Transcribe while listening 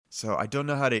So I don't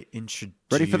know how to introduce.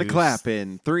 Ready for the clap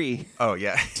in 3, Oh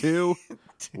yeah. 2,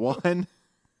 1.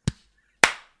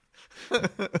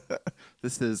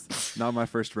 This is not my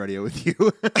first rodeo with you.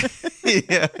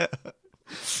 Yeah.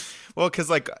 Well, because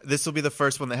like this will be the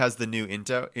first one that has the new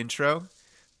intro.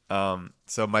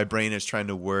 So my brain is trying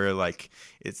to whir like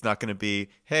it's not going to be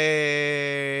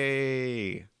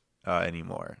hey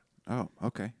anymore. Oh,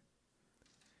 okay.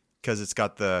 Because it's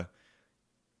got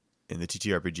in the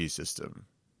TTRPG system,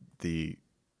 the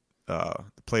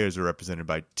players are represented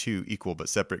by 2 equal but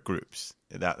separate groups.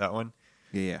 That one.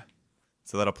 Yeah.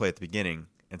 So that'll play at the beginning,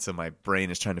 and so my brain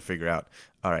is trying to figure out,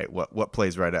 all right, what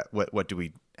plays right at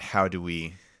how do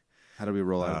we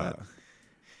roll out of that?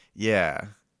 Yeah,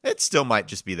 it still might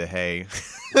just be the hey.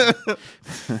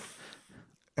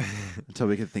 Until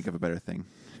we can think of a better thing.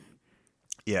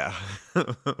 Yeah.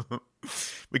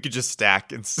 We could just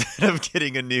stack instead of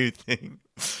getting a new thing.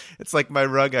 It's like my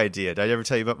rug idea. Did I ever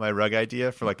tell you about my rug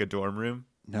idea for like a dorm room?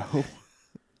 No.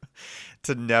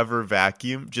 To never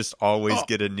vacuum, just always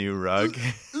get a new rug.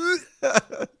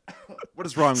 What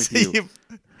is wrong with you?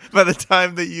 By the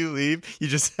time that you leave, you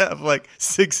just have like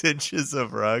 6 inches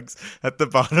of rugs at the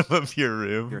bottom of your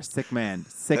room. You're a sick man.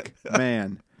 Sick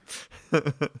man.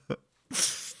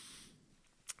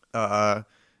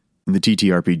 In the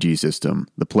TTRPG system,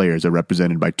 the players are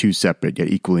represented by 2 separate yet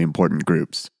equally important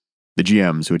groups. The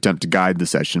GMs, who attempt to guide the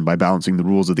session by balancing the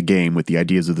rules of the game with the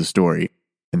ideas of the story,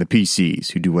 and the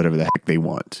PCs, who do whatever the heck they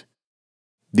want.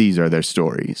 These are their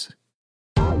stories.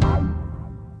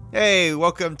 Hey,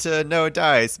 welcome to No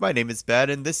Dice. My name is Ben,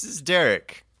 and this is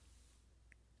Derek.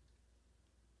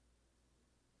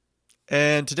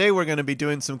 And today we're going to be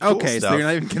doing some cool stuff. Okay, so you're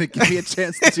not even going to give me a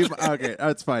chance to do my... Okay,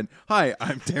 it's fine. Hi,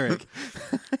 I'm Derek.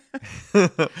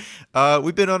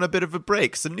 We've been on a bit of a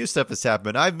break. Some new stuff has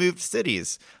happened. I've moved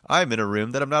cities. I'm in a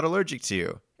room that I'm not allergic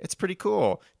to. It's pretty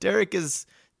cool. Derek is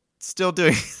still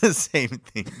doing the same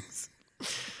things.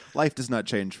 Life does not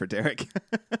change for Derek.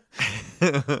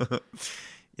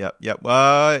 Yep.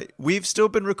 We've still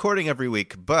been recording every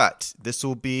week, but this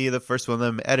will be the first one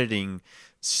I'm editing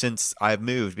since I've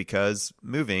moved, because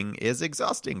moving is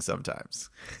exhausting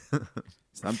sometimes.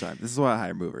 Sometimes. This is why I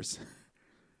hire movers.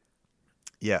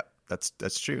 Yeah,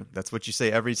 that's true. That's what you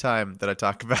say every time that I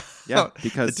talk about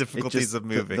because the difficulties of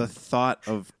moving. The thought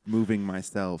of moving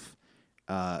myself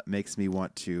makes me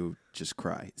want to just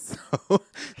cry. So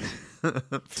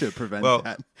to prevent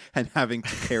that and having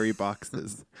to carry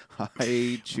boxes,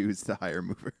 I choose to hire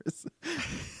movers.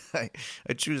 I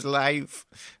choose life.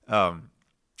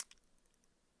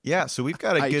 Yeah, so we've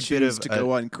got a good bit of... to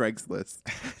go on Craigslist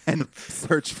and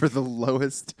search for the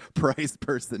lowest price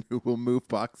person who will move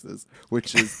boxes,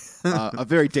 which is a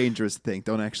very dangerous thing.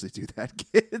 Don't actually do that,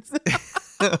 kids.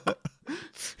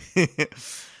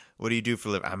 What do you do for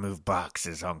a living? I move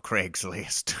boxes on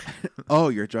Craigslist. Oh,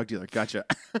 you're a drug dealer. Gotcha.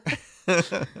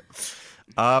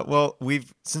 Well,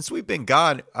 since we've been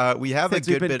gone, we have a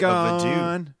good bit of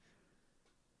ado.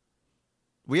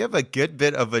 We have a good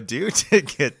bit of ado to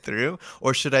get through,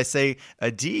 or should I say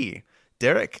a D.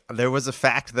 Derek, there was a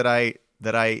fact that I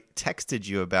texted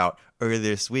you about earlier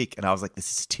this week, and I was like,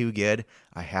 "This is too good.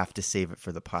 I have to save it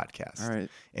for the podcast." All right.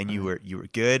 And you were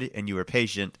good, and you were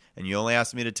patient, and you only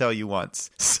asked me to tell you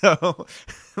once. So,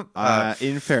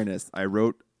 in fairness, I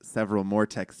wrote several more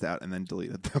texts out and then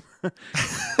deleted them.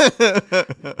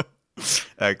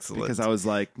 Excellent. Because I was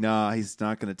like, nah, he's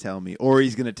not going to tell me. Or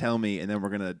he's going to tell me, and then we're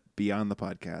going to be on the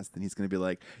podcast, and he's going to be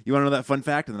like, you want to know that fun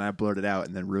fact? And then I blurt it out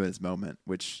and then ruin his moment,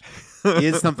 which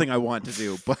is something I want to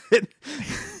do. But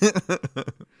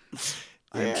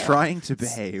I'm trying to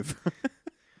behave.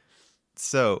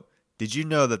 So, did you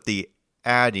know that the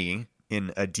Addy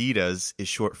in Adidas is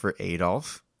short for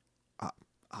Adolf?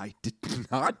 I did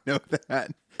not know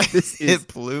that. This is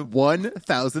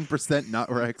 1,000% not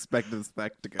where I expected this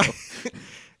fact to go.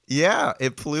 Yeah,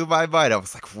 it blew my mind. I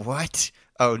was like, what?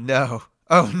 Oh, no.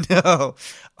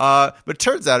 But it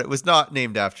turns out it was not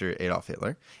named after Adolf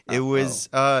Hitler. It was...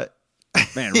 Man,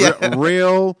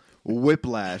 real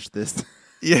whiplash this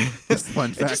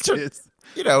fun fact is.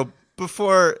 You know,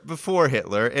 before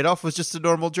Hitler, Adolf was just a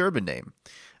normal German name.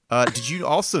 Did you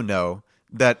also know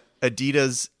that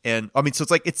Adidas so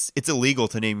it's like it's illegal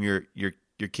to name your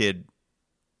kid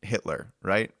Hitler,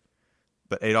 right?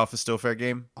 But Adolf is still fair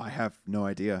game? I have no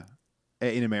idea.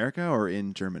 In America or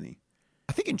in Germany?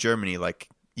 I think in Germany, like,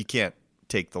 you can't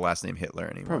take the last name Hitler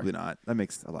anymore. Probably not. That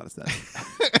makes a lot of sense.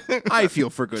 I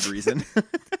feel for good reason.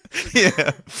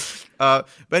 Yeah. But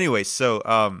anyway, so...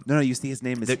 No, you see, his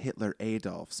name is Hitler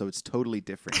Adolf, so it's totally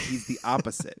different. He's the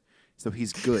opposite, so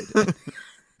he's good. But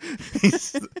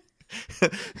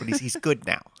he's good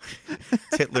now.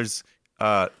 It's Hitler's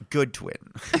good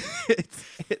twin.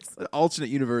 It's an alternate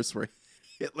universe where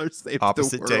Hitler saved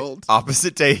the world.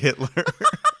 Opposite day Hitler.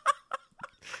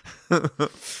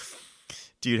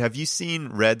 Dude, have you seen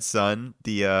Red Sun,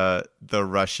 the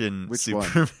Russian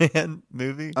Superman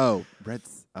movie? Oh,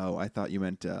 I thought you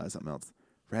meant something else.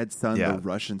 Red Sun, the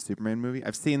Russian Superman movie.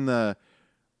 I've seen the.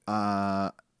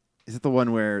 Is it the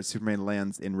one where Superman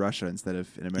lands in Russia instead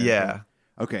of in America? Yeah.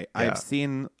 Okay, yeah. I've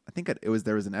seen. I think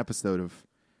there was an episode of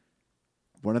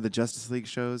one of the Justice League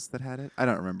shows that had it. I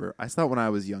don't remember. I saw it when I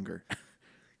was younger.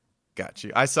 Got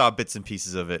you. I saw bits and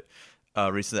pieces of it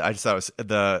recently. I just thought it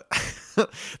was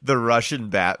the Russian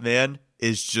Batman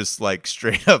is just like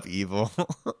straight up evil.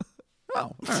 Oh,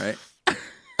 all right.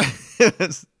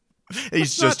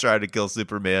 He's just trying to kill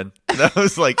Superman. That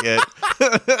was like it.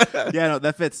 Yeah, no,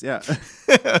 that fits. Yeah.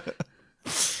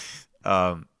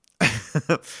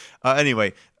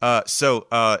 Anyway, so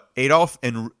Adolf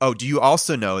and do you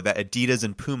also know that Adidas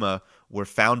and Puma were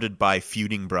founded by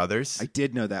feuding brothers? I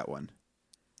did know that one.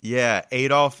 Yeah,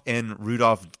 Adolf and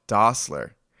Rudolf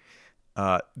Dassler.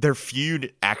 Their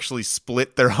feud actually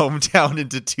split their hometown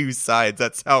into two sides.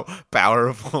 That's how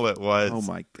powerful it was. Oh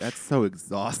my, that's so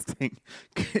exhausting.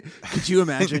 Could you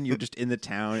imagine you're just in the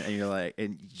town and you're like,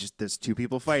 and just there's two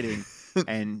people fighting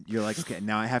and you're like, okay,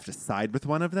 now I have to side with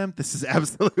one of them? This is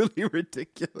absolutely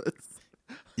ridiculous.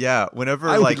 Yeah,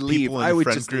 whenever like people in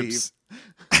friend groups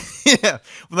yeah,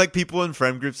 when like people in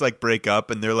friend groups like break up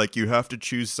and they're like, you have to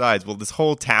choose sides. Well, this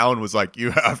whole town was like,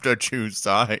 you have to choose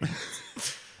sides.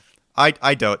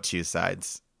 I don't choose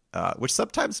sides, which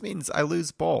sometimes means I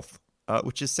lose both,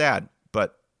 which is sad,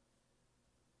 but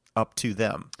up to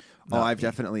them. Oh, I've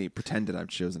definitely pretended I've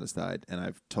chosen a side, and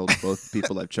I've told both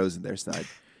people I've chosen their side,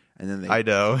 and then I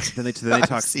know. Then they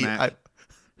talk smack.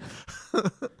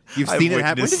 You've seen it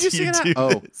happen. When did you see it happen?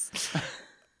 Oh.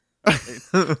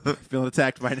 Feeling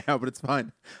attacked by now, but it's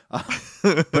fine.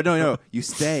 But no. You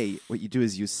say, what you do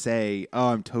is you say, oh,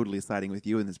 I'm totally siding with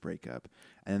you in this breakup.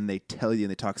 And then they tell you and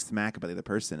they talk smack about the other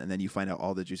person. And then you find out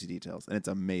all the juicy details. And it's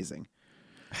amazing.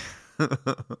 Ben,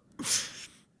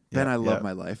 I love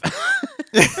my life.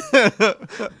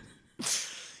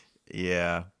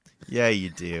 Yeah. Yeah, you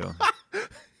do.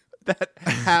 That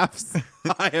half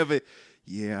I have it.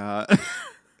 Yeah.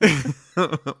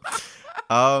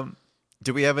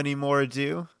 Do we have any more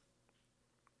ado?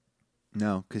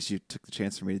 No, because you took the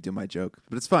chance for me to do my joke.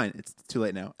 But it's fine. It's too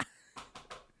late now.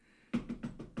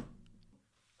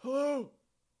 Hello.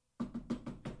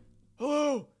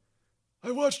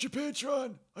 I watched your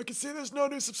Patreon. I can see there's no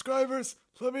new subscribers.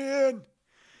 Let me in.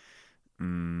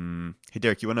 Hey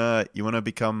Derek, you wanna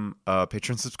become a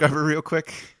Patreon subscriber real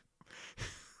quick?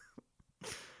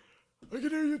 I can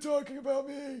hear you talking about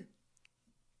me.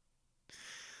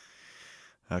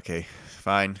 Okay,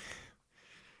 fine.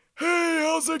 Hey,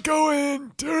 how's it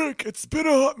going? Derek, it's been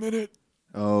a hot minute.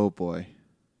 Oh boy.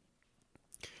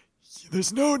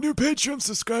 There's no new Patreon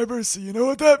subscribers, so you know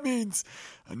what that means.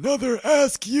 Another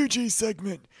Ask UG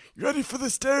segment. You ready for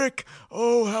this, Derek?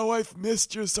 Oh, how I've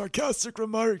missed your sarcastic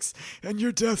remarks and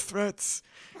your death threats.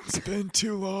 It's been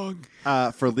too long.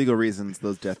 For legal reasons,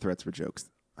 those death threats were jokes.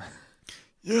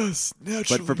 Yes,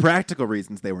 naturally. But for practical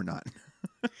reasons, they were not.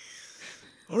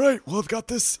 All right, well, I've got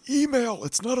this email.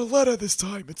 It's not a letter this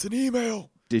time. It's an email.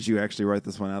 Did you actually write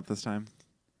this one out this time?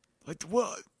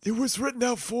 Well, it was written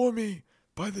out for me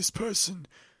by this person.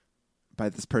 By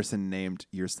this person named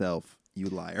yourself, you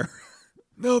liar.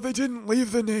 No, they didn't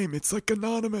leave the name. It's like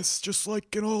anonymous, just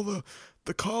like in all the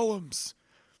columns.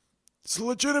 It's a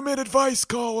legitimate advice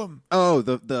column. Oh,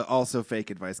 the also fake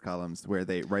advice columns where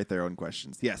they write their own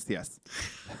questions. Yes.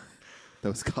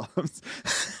 Those columns.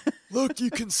 Look, you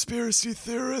conspiracy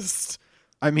theorist.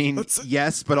 I mean,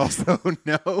 yes, but also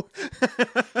no.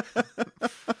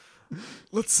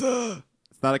 Let's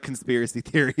It's not a conspiracy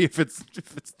theory if it's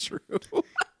true.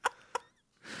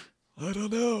 I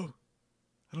don't know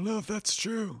if that's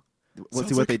true. Well,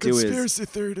 Sounds like a conspiracy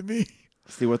theory to me.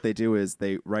 See, what they do is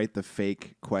they write the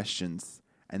fake questions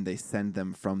and they send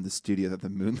them from the studio that the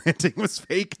moon landing was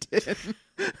faked in.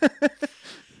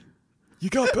 You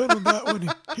got Ben on that one.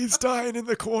 He's dying in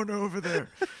the corner over there.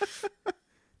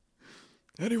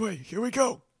 Anyway, here we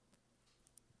go.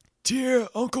 Dear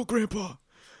Uncle Grandpa,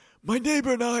 my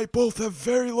neighbor and I both have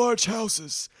very large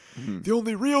houses. Mm-hmm. The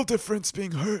only real difference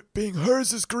being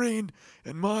hers is green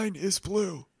and mine is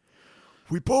blue.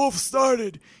 We both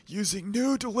started using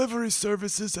new delivery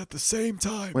services at the same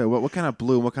time. Wait, what kind of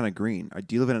blue and what kind of green?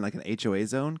 Do you live in like an HOA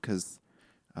zone? Because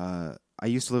I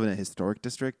used to live in a historic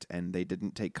district, and they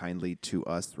didn't take kindly to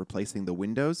us replacing the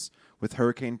windows with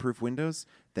hurricane-proof windows.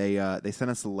 They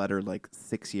sent us a letter like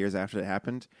 6 years after it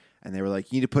happened, and they were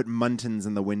like, you need to put muntins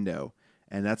in the window.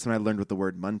 And that's when I learned what the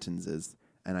word muntins is.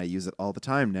 And I use it all the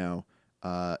time now,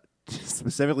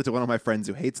 specifically to one of my friends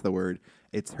who hates the word.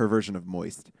 It's her version of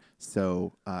moist.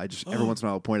 So I just every once in a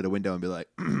while I'll point at a window and be like,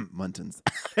 muntins.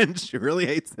 And she really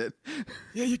hates it.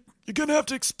 Yeah, you're going to have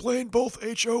to explain both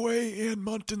HOA and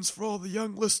muntins for all the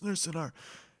young listeners in our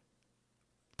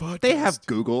podcast. They have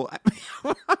Google.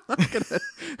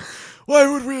 Why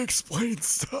would we explain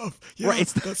stuff? Yeah, right.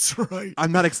 That's right.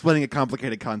 I'm not explaining a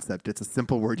complicated concept. It's a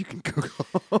simple word you can Google.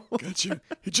 Got you.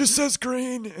 It just says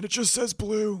green and it just says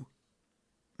blue.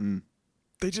 Mm.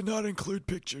 They did not include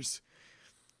pictures.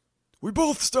 We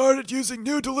both started using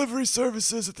new delivery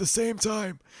services at the same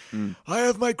time. Mm. I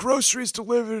have my groceries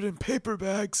delivered in paper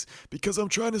bags because I'm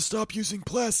trying to stop using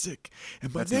plastic.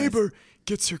 And my neighbor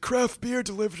gets her craft beer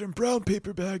delivered in brown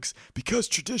paper bags because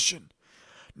tradition.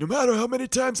 No matter how many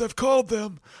times I've called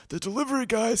them, the delivery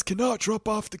guys cannot drop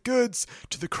off the goods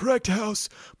to the correct house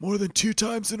more than 2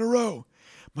 times in a row.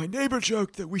 My neighbor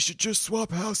joked that we should just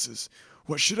swap houses.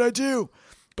 What should I do?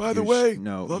 By the way,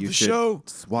 love the show.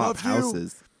 Swap love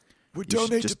houses. You. Would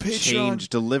donate just to Patreon. Change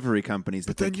delivery companies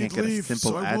if they can't get a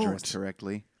simple address won't.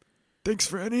 correctly. Thanks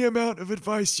for any amount of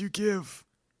advice you give.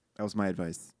 That was my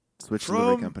advice. Switch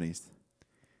delivery companies.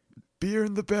 Beer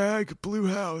in the bag, Blue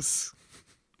House.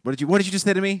 What did you just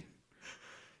say to me?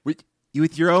 With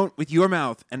your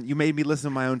mouth, and you made me listen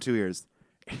with my own 2 ears.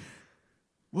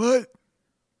 What?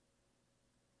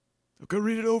 I'll go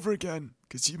read it over again,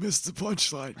 because you missed the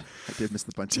punchline. I did miss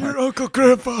the punchline. Dear Uncle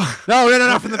Grandpa.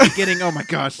 No, from the beginning. Oh, my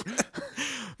gosh.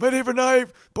 My neighbor and I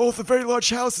both have very large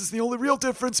houses. The only real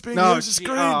difference being yours is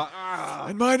green,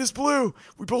 and mine is blue.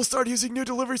 We both started using new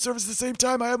delivery service at the same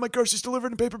time. I have my groceries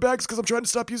delivered in paper bags because I'm trying to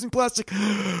stop using plastic.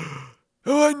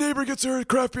 My neighbor gets her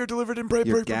craft beer delivered in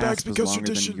paper bags because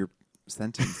tradition. Than your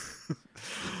sentence.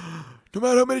 No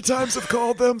matter how many times I've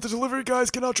called them, the delivery guys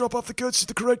cannot drop off the goods to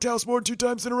the correct house more than 2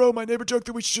 times in a row. My neighbor joked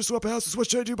that we should just swap houses. What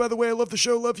should I do? By the way, I love the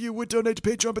show, love you, would donate to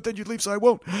Patreon, but then you'd leave, so I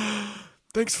won't.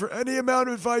 Thanks for any amount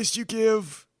of advice you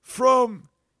give. From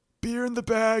Beer in the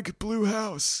Bag, Blue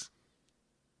House.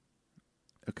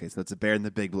 Okay, so it's a Bear in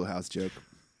the Big Blue House joke.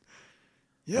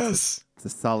 Yes. It's a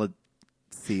solid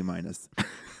C-. Because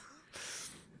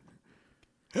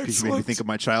you made me think of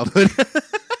my childhood.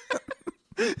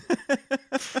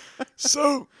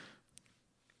 So,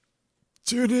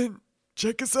 tune in.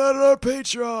 Check us out on our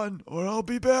Patreon, or I'll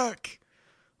be back.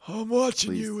 I'm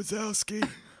watching you, Wazowski.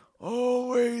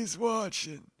 Always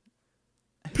watching.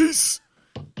 Peace.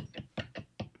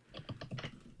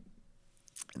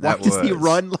 Why does he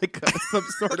run like some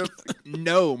sort of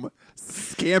gnome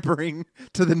scampering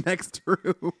to the next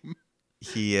room?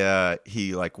 He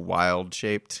like wild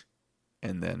shaped,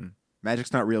 and then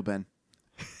magic's not real, Ben.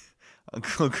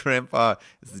 Uncle Grandpa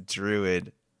is a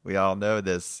druid. We all know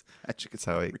this. Magic is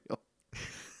how real.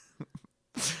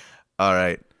 All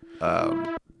right.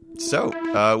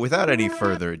 So, without any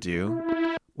further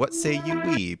ado, what say you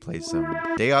we play some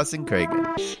Deos and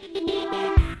Kragen?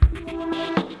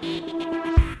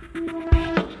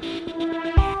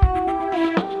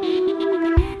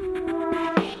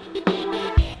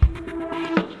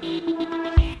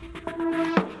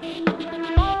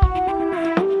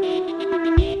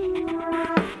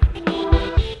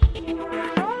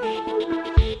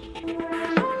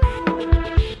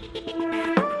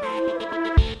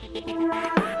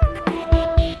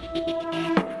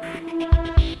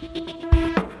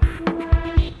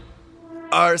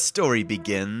 Our story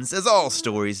begins, as all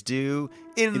stories do,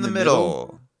 in the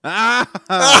middle. Ah!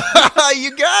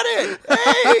 You got it!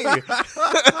 Hey!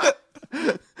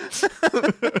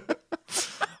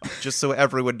 Just so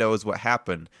everyone knows what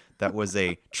happened, that was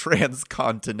a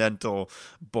transcontinental,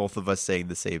 both of us saying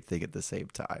the same thing at the same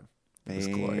time. It was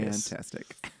glorious.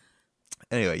 Fantastic.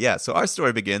 Anyway, yeah, so our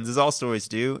story begins, as all stories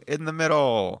do, in the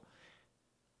middle.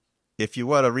 If you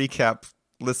want to recap,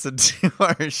 listen to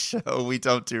our show. We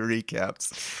don't do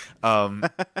recaps.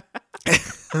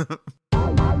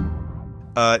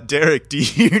 Derek, do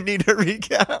you need a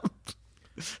recap?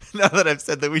 Now that I've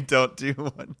said that we don't do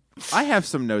one. I have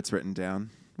some notes written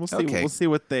down. We'll see. Okay. We'll see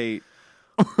what they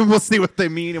we'll see what they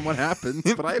mean and what happens,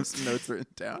 but I have some notes written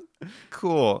down.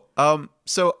 Cool.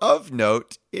 So of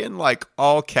note, in like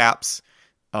all caps,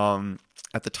 at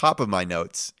the top of my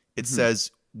notes, it says,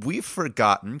 "We've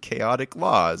forgotten chaotic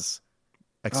laws."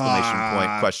 Exclamation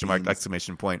point, question mark,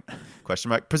 exclamation point, question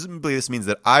mark. Presumably this means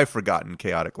that I've forgotten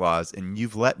chaotic laws and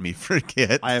you've let me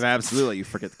forget. I have absolutely let you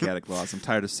forget the chaotic laws. I'm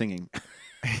tired of singing.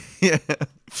 Yeah.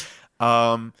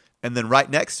 And then right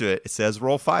next to it, it says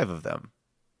roll 5 of them.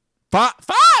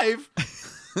 5?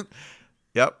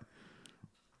 Yep.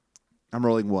 I'm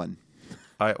rolling 1.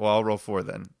 All right, well, I'll roll 4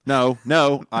 then. No,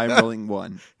 I'm rolling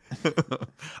 1.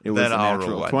 It was a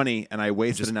natural 20, and I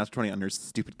wasted a natural 20 under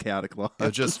stupid chaotic law.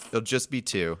 It'll just be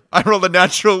 2. I rolled a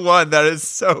natural 1. That is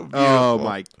so beautiful. Oh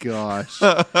my gosh.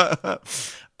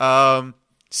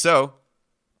 So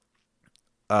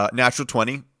natural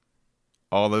 20.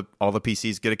 All the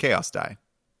PCs get a chaos die.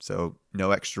 So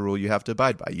no extra rule you have to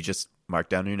abide by. You just mark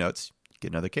down your notes,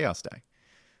 get another chaos die.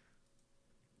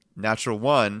 Natural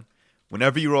 1.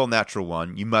 Whenever you roll natural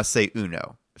 1, you must say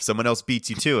uno. If someone else beats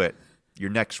you to it, your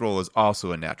next roll is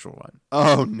also a natural 1.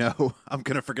 Oh, no. I'm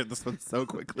going to forget this one so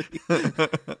quickly.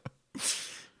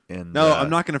 And, no, I'm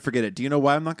not going to forget it. Do you know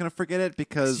why I'm not going to forget it?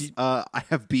 Because I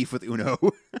have beef with Uno.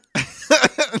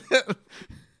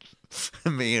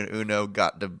 Me and Uno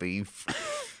got the beef.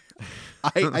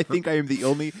 I think I am the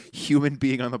only human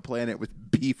being on the planet with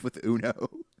beef with Uno.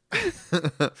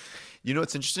 You know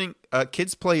what's interesting?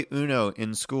 Kids play Uno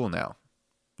in school now.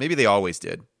 Maybe they always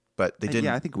did, but they didn't.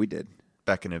 Yeah, I think we did.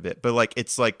 Back in a bit. But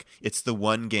it's the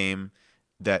one game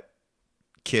that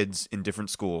kids in different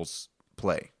schools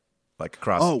play. Like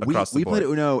across the board. We played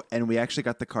Uno and we actually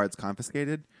got the cards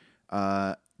confiscated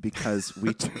because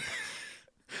we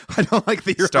I don't like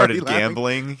that you're started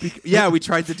gambling. Yeah, we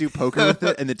tried to do poker with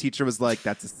it and the teacher was like,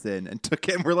 that's a sin, and took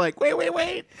it, and we're like,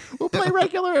 wait. We'll play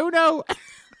regular Uno.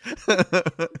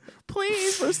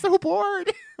 Please, we're so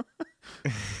bored.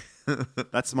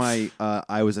 That's my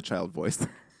I was a child voice.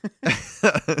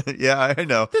 Yeah, I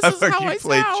know. This is how I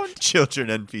sound.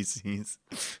 Children NPCs.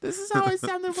 This is how I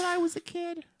sounded when I was a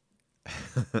kid.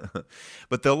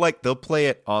 But they'll play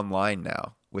it online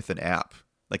now with an app.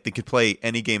 Like they could play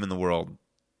any game in the world,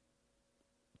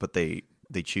 but they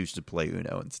choose to play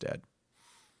Uno instead.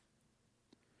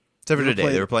 Except for today,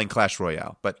 they were playing Clash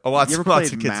Royale. But lots of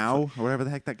kids. Mao or whatever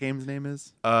the heck that game's name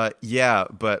is. Yeah,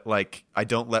 but I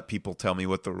don't let people tell me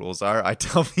what the rules are. I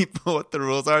tell people what the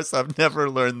rules are, so I've never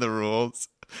learned the rules.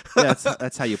 Yeah,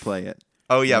 that's how you play it.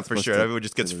 Oh yeah, for sure. Everyone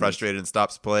just gets frustrated and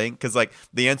stops playing because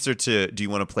the answer to "Do you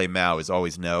want to play Mao?" is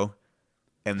always no,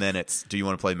 and then it's "Do you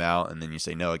want to play Mao?" and then you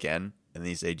say no again, and then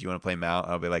you say "Do you want to play Mao?"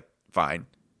 I'll be like, "Fine,"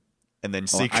 and then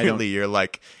secretly you're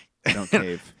like, I don't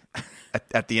cave.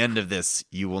 At the end of this,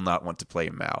 you will not want to play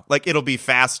Mao. Like it'll be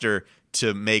faster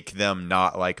to make them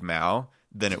not like Mao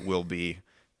than it will be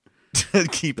to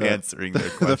keep answering their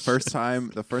questions.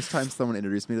 The first time someone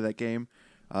introduced me to that game,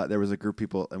 there was a group of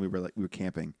people and we were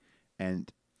camping,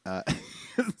 and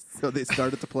so they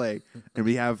started to play, and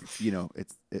we have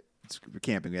it's we're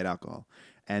camping, we had alcohol,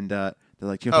 and they're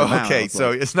like, you have okay,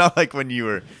 so it's not like when you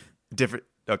were different.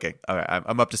 Okay, all right,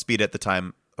 I'm up to speed at the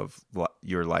time of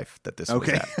your life that this was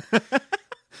at.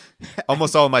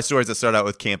 Almost all of my stories that start out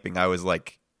with camping, I was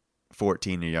like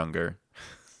 14 or younger.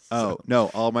 Oh,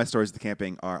 no, all my stories of the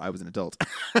camping are I was an adult.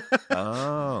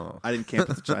 Oh. I didn't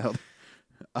camp as a child.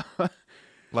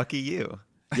 Lucky you.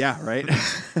 Yeah, right?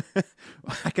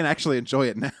 I can actually enjoy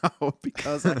it now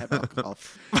because I have alcohol.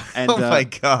 And, oh my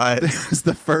God. It was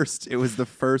the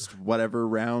first whatever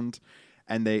round,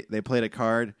 and they played a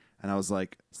card, and I was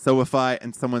like, so if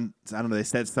and someone, I don't know, they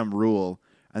said some rule,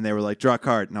 and they were like, draw a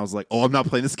card. And I was like, oh, I'm not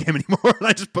playing this game anymore. And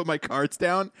I just put my cards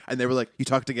down, and they were like, you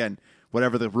talked again,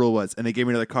 whatever the rule was. And they gave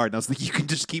me another card, and I was like, you can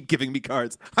just keep giving me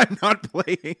cards. I'm not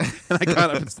playing. And I got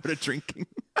up and started drinking.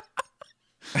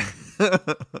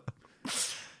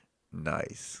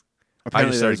 Nice.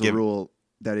 Apparently there's a rule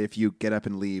that if you get up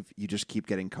and leave, you just keep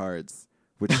getting cards,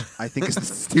 which I think is the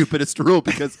stupidest rule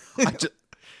because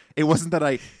it wasn't that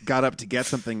I got up to get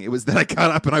something. It was that I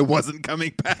got up and I wasn't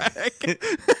coming back.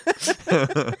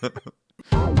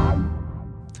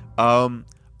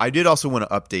 I did also want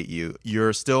to update you.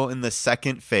 You're still in the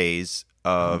second phase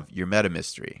of your meta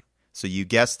mystery. So you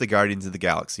guessed the Guardians of the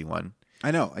Galaxy one.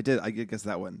 I know. I did. I guessed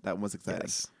that one. That one was exciting.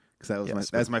 Yes. Because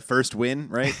that was my first win,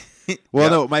 right? Well,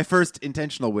 no, my first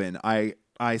intentional win. I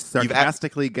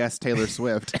sarcastically guessed Taylor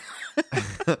Swift.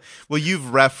 Well,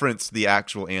 you've referenced the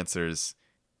actual answers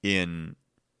in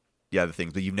the other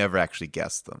things, but you've never actually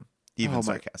guessed them, even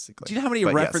sarcastically. Do you know how many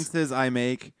references I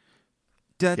make?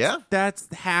 That's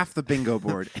half the bingo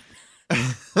board.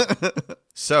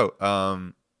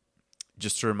 So,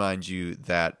 just to remind you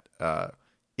that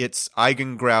it's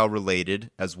Eigengrau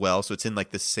related as well, so it's in like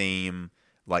the same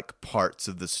like parts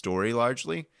of the story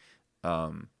largely,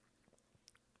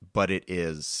 but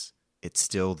it's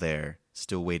still there,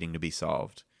 still waiting to be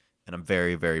solved, and I'm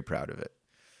very, very proud of it.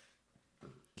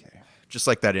 Okay, just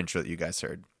like that intro that you guys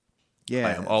heard. Yeah,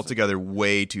 I am altogether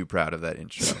way too proud of that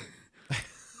intro.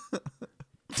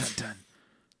 Dun, dun.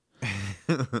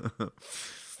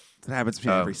 That happens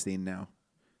between every scene now.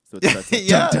 So it starts like,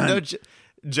 yeah, dun, dun.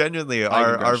 no, genuinely,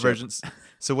 our versions.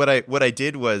 So what I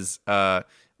did was.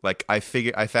 Like I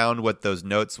found what those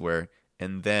notes were,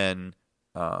 and then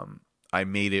I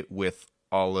made it with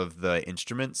all of the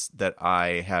instruments that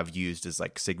I have used as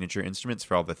like signature instruments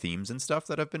for all the themes and stuff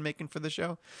that I've been making for the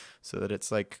show, so that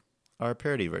it's like our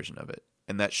parody version of it.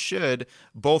 And that should,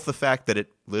 both the fact that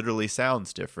it literally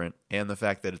sounds different and the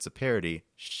fact that it's a parody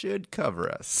should cover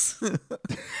us.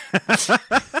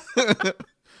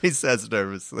 He says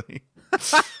nervously.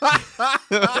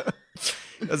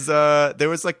 There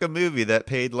was like a movie that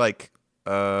paid like,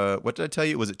 what did I tell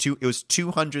you? It was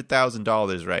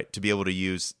 $200,000, right, to be able to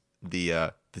use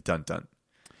the dun dun.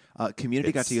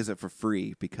 Community got to use it for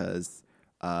free because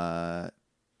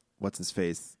what's his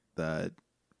face? The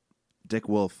Dick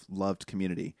Wolf loved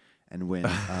Community, and when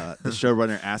the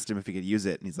showrunner asked him if he could use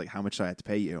it, and he's like, "How much do I have to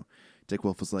pay you?" Dick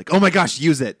Wolf was like, "Oh my gosh,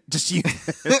 use it! Just use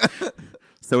it."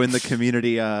 So in the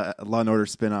Community Law and Order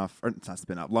spinoff, or it's not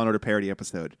spinoff, Law and Order parody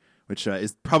episode, which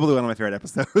is probably one of my favorite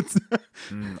episodes.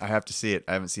 I have to see it.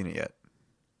 I haven't seen it yet.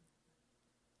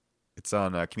 It's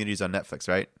on Community's on Netflix,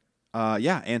 right?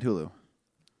 Yeah, and Hulu.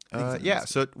 Yeah,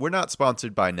 so we're not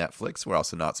sponsored by Netflix. We're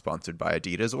also not sponsored by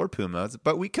Adidas or Puma,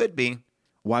 but we could be.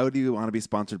 Why would you want to be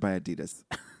sponsored by Adidas?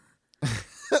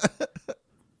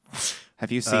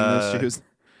 Have you seen those shoes?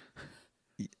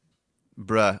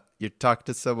 Bruh, you talk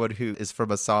to someone who is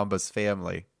from a Sambas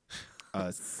family. A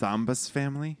Sambas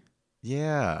family?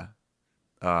 Yeah.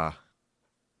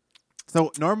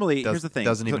 So normally, here's the thing.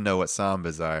 Doesn't even know what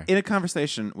Sambas are. In a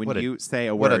conversation, when you say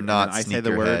a word, and I say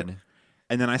the word,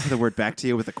 and then I say the word back to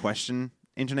you with a question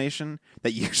intonation,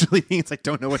 that usually means I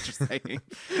don't know what you're saying.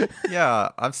 Yeah,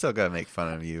 I'm still going to make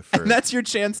fun of you. And that's your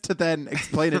chance to then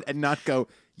explain it and not go,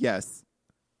 yes.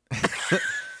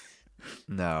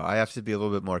 No, I have to be a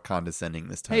little bit more condescending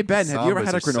this time. Hey, Ben, have you ever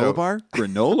had a granola bar?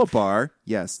 Granola bar?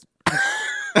 Yes.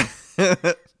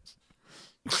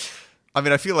 I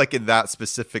mean, I feel like in that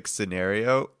specific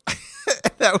scenario,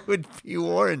 that would be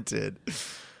warranted.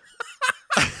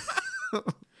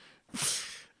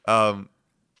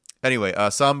 Anyway,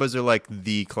 Sambas are like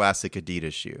the classic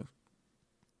Adidas shoe.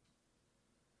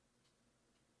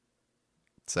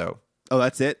 So. Oh,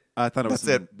 that's it? I thought it was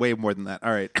way more than that.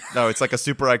 All right. No, it's like a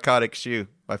super iconic shoe.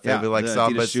 My family likes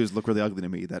Sambas. Adidas shoes look really ugly to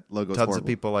me. That logo's Tons horrible. of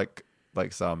people like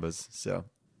Sambas. So.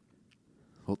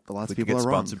 Well, lots of people are get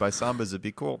wrong. sponsored by Sambas, it'd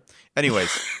be cool. Anyways.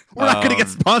 We're not going to get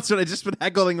sponsored. I've just been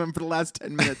heckling them for the last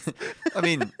 10 minutes. I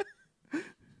mean,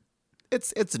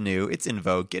 it's new. It's in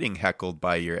vogue. Getting heckled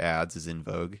by your ads is in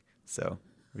vogue. So,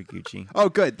 we're Gucci. Oh,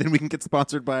 good. Then we can get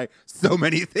sponsored by so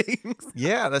many things.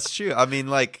 Yeah, that's true. I mean,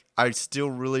 like, I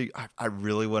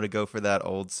really want to go for that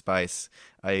Old Spice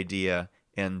idea.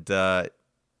 And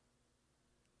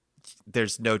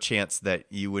there's no chance that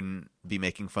you wouldn't be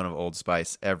making fun of Old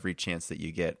Spice every chance that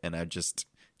you get. And that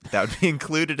would be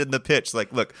included in the pitch.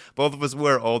 Like, look, both of us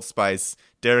wear Old Spice.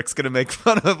 Derek's going to make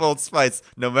fun of Old Spice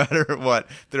no matter what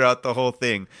throughout the whole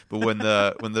thing. But when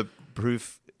the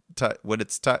proof...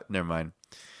 never mind.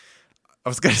 I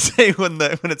was gonna say when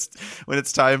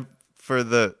it's time for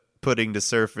the pudding to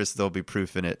surface, there'll be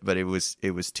proof in it, but it was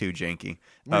too janky.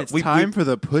 When it's time for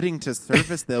the pudding to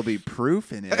surface, there'll be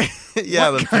proof in it.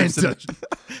 Yeah, what kind of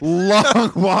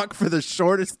long walk for the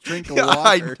shortest drink of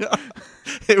water. I know.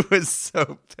 It was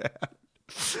so bad.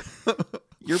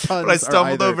 Your puns but I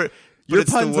stumbled over. Your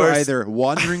puns are either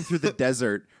wandering through the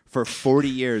desert for 40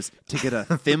 years to get a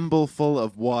thimbleful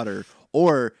of water,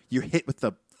 or you're hit with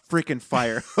the freaking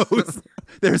fire hose.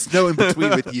 There's no in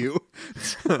between with you.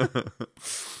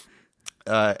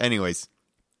 Anyways,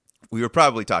 we were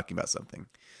probably talking about something.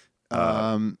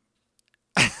 The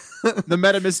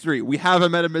meta mystery. We have a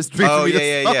meta mystery. Oh,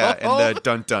 yeah. And the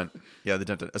dun dun. Yeah, the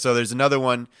dun dun. So there's another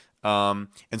one. And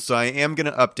so I am going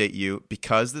to update you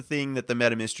because the thing that the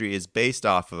meta mystery is based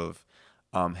off of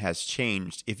has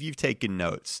changed. If you've taken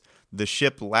notes, the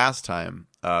ship last time,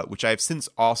 which I've since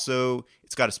also,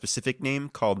 it's got a specific name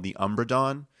called the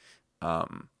Umbradon,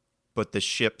 but the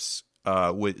ship's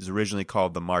was originally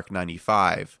called the Mark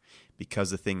 95 because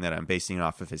the thing that I'm basing it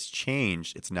off of has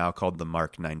changed. It's now called the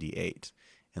Mark 98,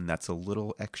 and that's a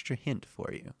little extra hint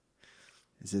for you.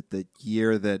 Is it the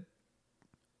year that?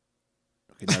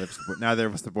 Okay, now there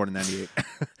was born in 98.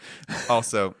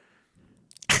 Also,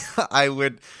 I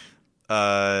would.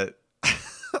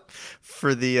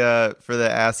 For the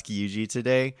Ask Yuji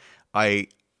today, I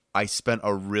spent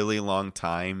a really long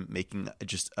time making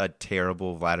just a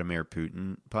terrible Vladimir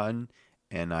Putin pun,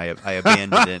 and I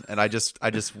abandoned it, and I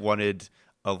just wanted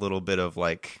a little bit of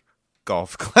like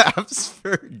golf claps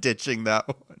for ditching that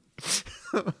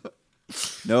one.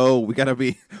 No, we gotta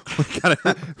be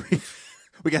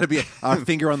our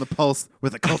finger on the pulse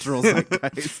with a cultural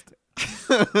zeitgeist.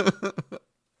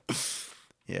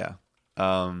 Yeah.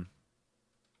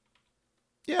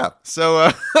 Yeah.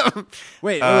 So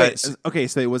wait. Okay,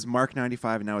 so it was Mark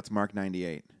 95, and now it's Mark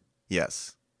 98.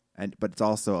 Yes. But it's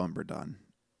also Umberdon.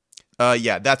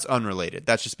 Yeah, that's unrelated.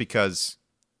 That's just because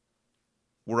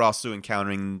we're also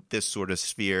encountering this sort of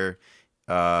sphere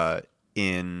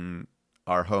in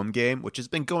our home game, which has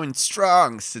been going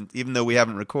strong since, even though we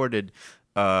haven't recorded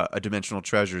a Dimensional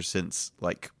Treasure since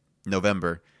like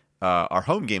November. Our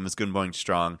home game has been going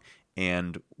strong,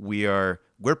 and we're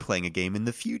playing a game in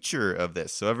the future of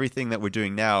this. So everything that we're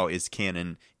doing now is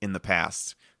canon in the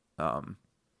past.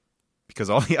 Because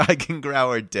all the Eigengrau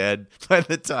are dead by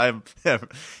the time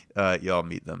y'all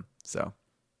meet them. So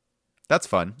that's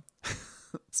fun.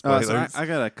 Spoilers. So I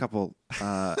got a couple.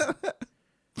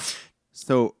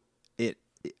 So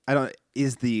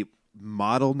is the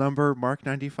model number Mark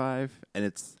 95, and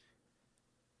it's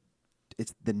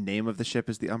the name of the ship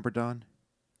is the Umberdon?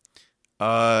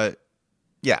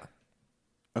 Yeah.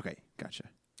 Okay, gotcha.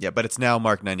 Yeah, but it's now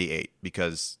Mark 98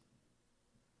 because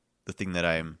the thing that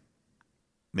I'm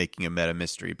making a meta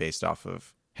mystery based off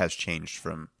of has changed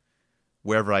from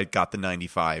wherever I got the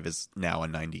 95 is now a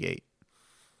 98.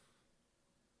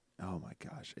 Oh my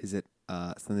gosh. Is it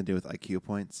something to do with IQ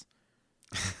points?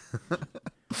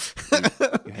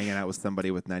 You're hanging out with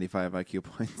somebody with 95 IQ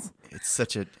points. It's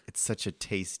such a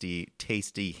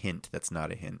tasty hint that's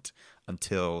not a hint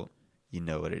until you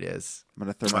know what it is. I'm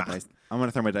gonna throw my dice. I'm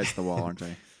gonna throw my dice at the wall, aren't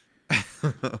I?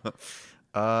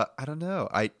 I don't know.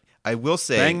 I will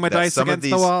say bang my dice against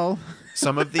the wall.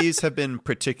 Some of these have been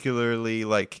particularly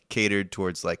like catered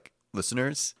towards like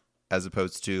listeners as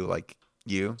opposed to like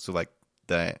you. So like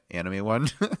the anime one.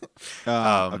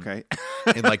 Okay.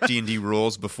 In like D&D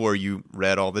rules before you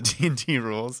read all the D&D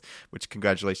rules, which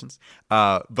congratulations.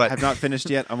 But I have not finished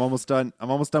yet. I'm almost done.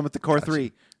 I'm almost done with the core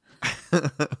 3.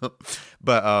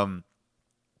 But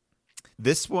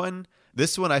this one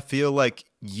I feel like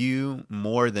you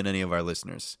more than any of our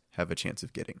listeners have a chance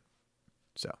of getting.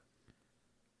 So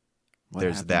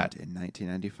there's that in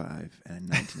 1995 and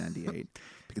 1998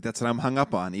 because that's what I'm hung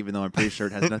up on, even though I'm pretty sure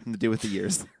it has nothing to do with the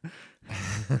years.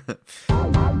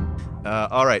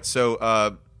 All right,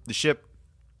 so the ship,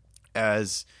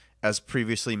 as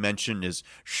previously mentioned, is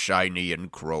shiny and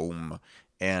chrome,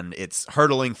 and it's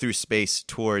hurtling through space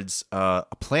towards a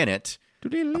planet.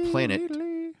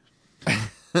 Parody.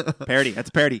 That's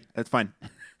a parody. That's fine.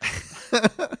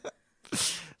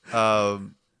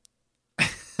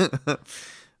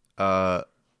 The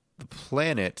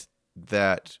planet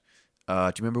that do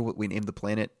you remember what we named the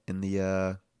planet in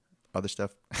the other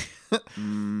stuff?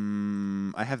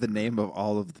 I have the name of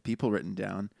all of the people written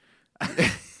down.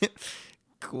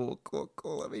 Cool.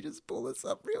 Let me just pull this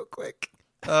up real quick.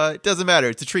 It doesn't matter.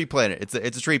 It's a tree planet. It's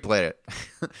a tree planet.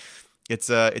 It's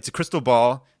a crystal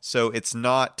ball, so it's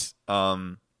not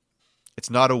a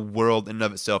world in and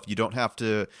of itself. You don't have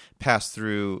to pass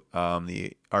through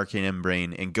the arcane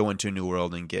membrane and go into a new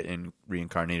world and get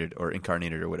reincarnated or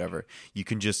incarnated or whatever. You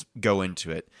can just go into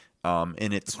it,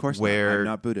 and it's of course where I'm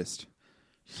not Buddhist.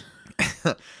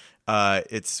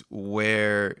 It's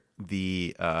where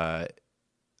the Ents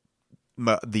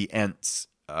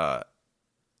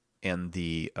and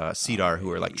the Cedar,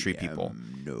 who are like tree people.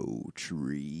 No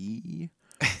tree.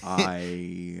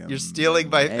 You're stealing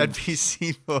my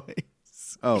NPC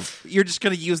voice. Oh, you're just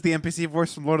gonna use the NPC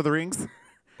voice from Lord of the Rings?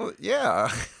 Well,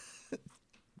 yeah.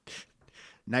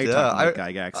 Now you're talking like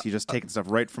Gygax. You're just taking stuff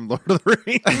right from Lord of the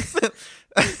Rings.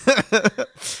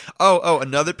 Oh,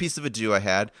 another piece of ado I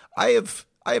had. I have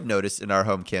noticed in our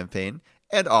home campaign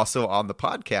and also on the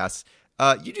podcast,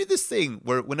 you do this thing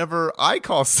where whenever I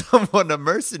call someone a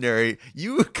mercenary,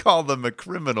 you call them a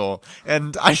criminal.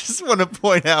 And I just want to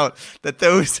point out that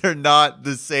those are not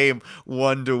the same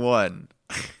one-to-one.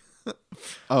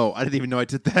 Oh, I didn't even know I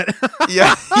did that.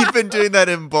 Yeah, you've been doing that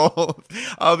in both.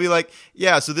 I'll be like,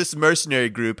 yeah, so this mercenary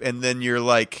group, and then you're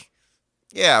like,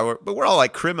 yeah, but we're all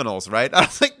like criminals, right? I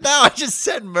was like, no, I just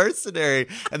said mercenary.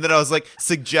 And then I was like,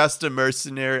 suggest a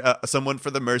mercenary, someone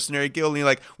for the mercenary guild. And you're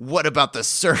like, what about the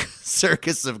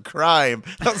circus of crime?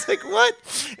 I was like,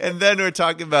 what? And then we're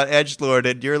talking about edgelord,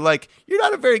 and you're like, you're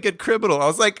not a very good criminal. I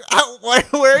was like,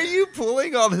 where are you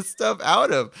pulling all this stuff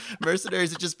out of?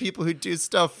 Mercenaries are just people who do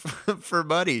stuff for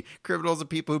money. Criminals are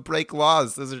people who break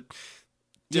laws. Those are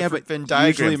different Venn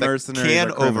diagrams that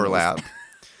can overlap.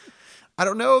 I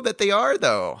don't know that they are,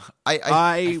 though.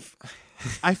 I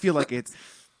feel like it's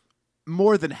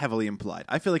more than heavily implied.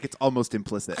 I feel like it's almost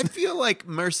implicit. I feel like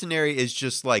mercenary is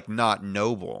just like not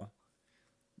noble.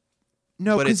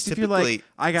 No, because if you're like,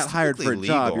 I got hired for a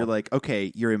job, you're like,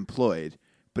 okay, you're employed.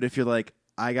 But if you're like,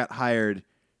 I got hired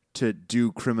to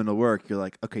do criminal work, you're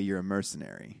like, okay, you're a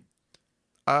mercenary.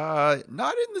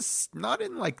 Not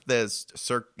in like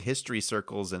the history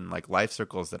circles and like life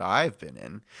circles that I've been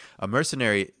in. A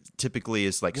mercenary typically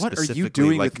is like what specifically are you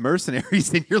doing like, with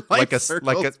mercenaries in your life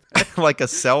circles? like a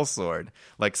sellsword,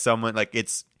 like someone like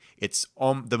it's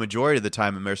the majority of the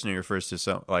time a mercenary refers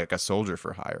to like a soldier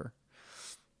for hire,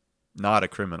 not a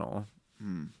criminal.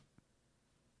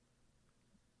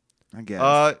 I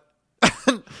guess.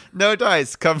 No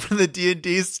dice come from the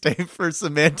D&D stay for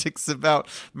semantics about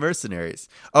mercenaries.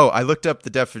 Oh, I looked up the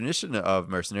definition of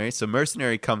mercenary. So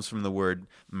mercenary comes from the word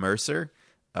mercer,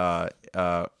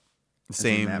 same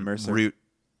root.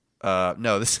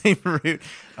 No, the same root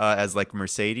as like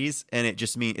Mercedes, and it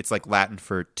just means it's like Latin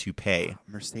for to pay.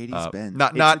 Mercedes-Benz.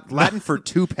 Not Latin for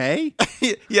to pay.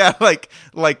 Yeah, like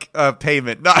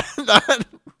payment. Not.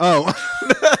 Oh.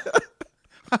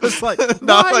 I was like,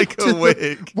 not like a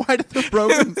wig. Why do the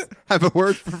Romans have a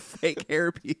word for fake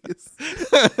hairpiece?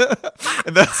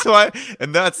 and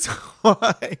that's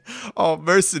why all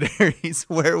mercenaries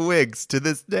wear wigs to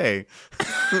this day.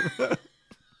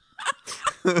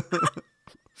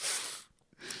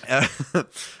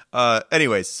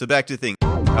 Anyways, so back to the thing.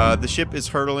 The ship is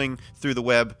hurtling through the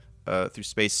web, through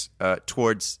space,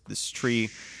 towards this tree,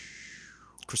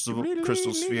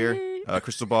 crystal sphere,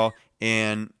 crystal ball.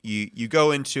 And you go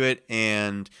into it,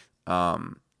 and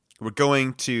we're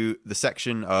going to the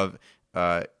section of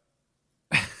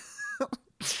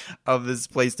of this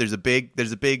place. There's a big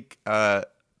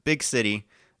city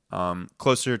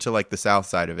closer to like the south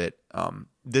side of it.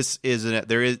 This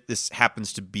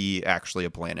happens to be actually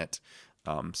a planet.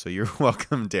 So you're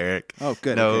welcome, Derek. Oh,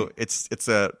 good. No, okay. it's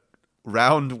a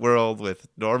round world with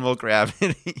normal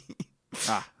gravity.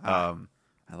 I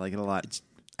like it a lot.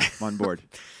 I'm on board.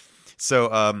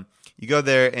 So you go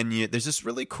there, and there's this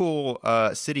really cool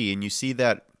city, and you see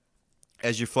that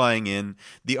as you're flying in,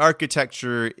 the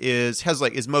architecture is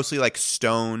mostly like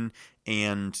stone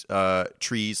and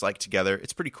trees like together.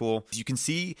 It's pretty cool. You can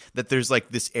see that there's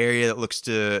like this area that looks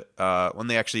to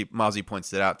Mozzie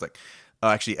points it out. It's like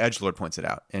actually Edgelord points it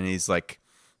out, and he's like,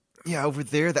 yeah, over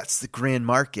there, that's the Grand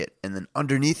Market. And then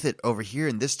underneath it, over here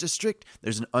in this district,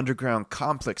 there's an underground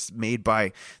complex made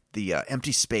by the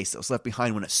empty space that was left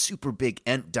behind when a super big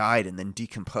Ent died and then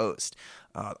decomposed.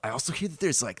 I also hear that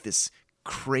there's like this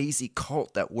crazy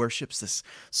cult that worships this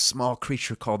small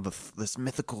creature called this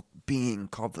mythical being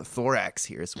called the Thorax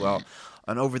here as well.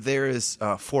 And over there is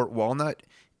Fort Walnut,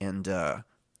 and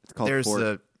it's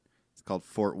called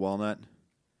Fort Walnut.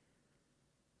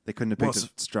 They couldn't have picked a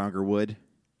stronger wood.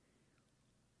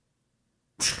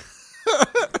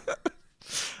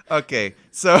 Okay,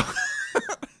 so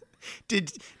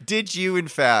did you in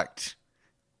fact?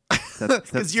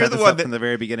 Because you're the one that from the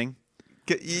very beginning.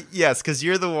 Yes, because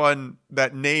you're the one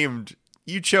that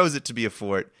you chose it to be a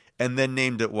fort and then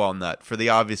named it Walnut for the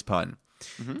obvious pun.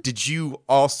 Mm-hmm. Did you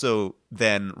also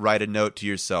then write a note to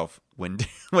yourself when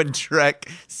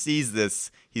Drek sees this,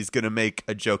 he's going to make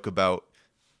a joke about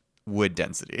wood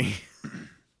density?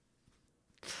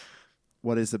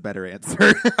 What is a better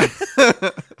answer?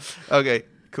 Okay,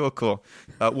 cool.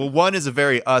 Well, one is a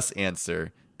very us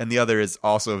answer, and the other is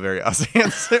also a very us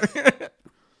answer.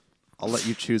 I'll let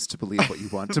you choose to believe what you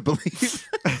want to believe.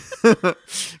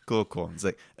 Cool. It's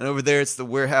like, and over there, it's the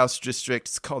warehouse district.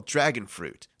 It's called Dragon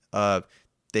Fruit. Oh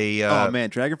man,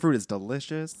 dragon fruit is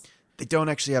delicious. They don't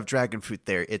actually have dragon fruit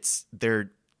there. It's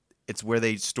where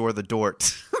they store the Dort.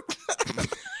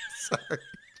 Sorry.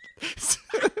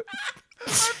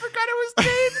 I forgot it was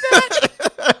named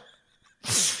that.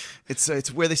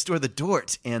 It's where they store the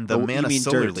Dort and the mana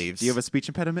solar dirt. leaves. Do you have a speech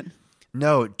impediment?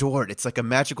 No, Dort. It's like a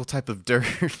magical type of dirt.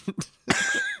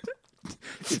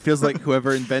 It feels like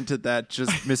whoever invented that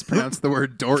just mispronounced the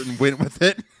word Dort and went with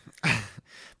it.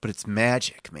 But it's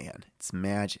magic, man. It's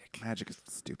magic. Magic is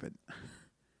stupid.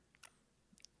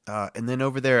 And then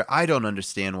over there, I don't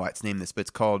understand why it's named this, but it's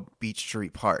called Beech Tree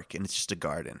Park, and it's just a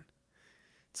garden.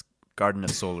 It's a garden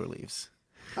of solar leaves.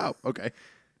 Oh, okay.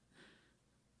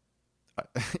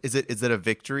 Is it a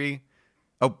victory?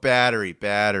 Oh, battery.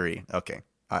 Okay.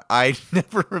 I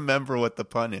never remember what the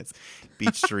pun is.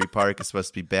 Beech Tree Park is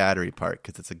supposed to be Battery Park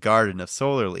because it's a garden of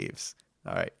solar leaves.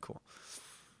 All right, cool.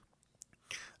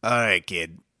 All right,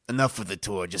 kid. Enough with the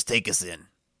tour. Just take us in.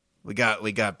 We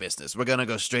got business. We're gonna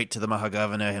go straight to the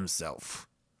Mahagovernor himself.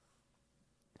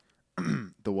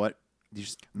 The what?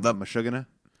 The Mashugana?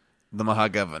 The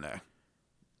Mahagovernor.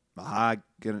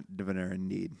 Mahagovernor,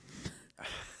 indeed.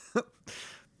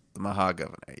 The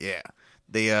Mahagovernor, yeah.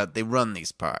 They run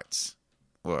these parts.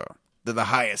 Well, they're the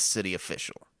highest city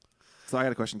official. So I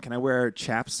got a question. Can I wear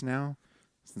chaps now?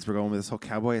 Since we're going with this whole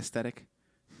cowboy aesthetic?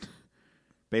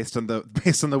 Based on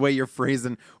the way you're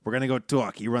phrasing, we're gonna go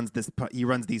talk. He runs these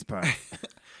parts.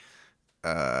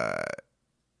 I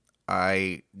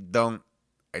don't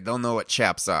know what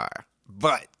chaps are,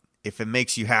 but if it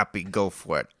makes you happy, go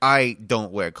for it. I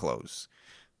don't wear clothes.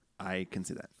 I can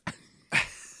see that.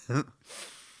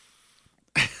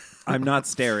 I'm not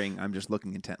staring. I'm just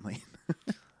looking intently.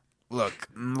 Look,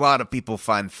 a lot of people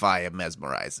find fire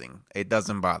mesmerizing. It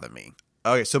doesn't bother me.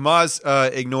 Okay, so Maz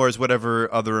ignores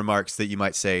whatever other remarks that you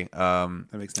might say. That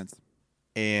makes sense.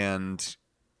 And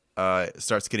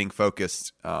starts getting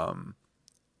focused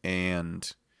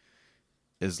and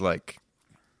is like,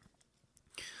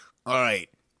 all right,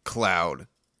 Cloud,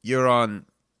 you're on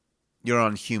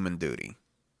human duty.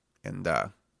 And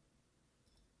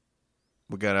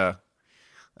we're gonna,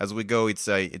 as we go, he'd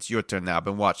say, it's your turn now. I've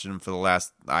been watching him for the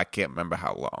last, I can't remember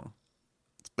how long.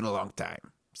 It's been a long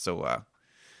time. So,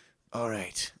 all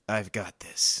right, I've got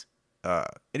this. And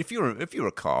if you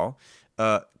recall,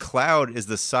 Cloud is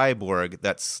the cyborg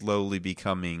that's slowly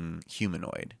becoming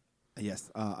humanoid.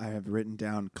 Yes, I have written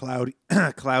down Cloud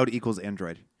equals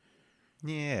android.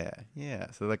 Yeah.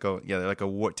 So they're like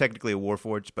technically a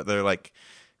Warforged, but they're like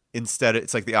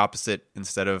it's like the opposite.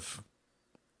 Instead of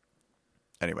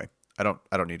anyway, I don't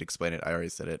need to explain it. I already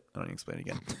said it. I don't need to explain it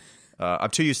again.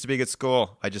 I'm too used to being at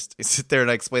school. I just sit there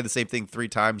and I explain the same thing 3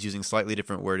 times using slightly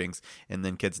different wordings, and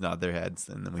then kids nod their heads,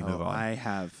 and then we move on. I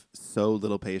have so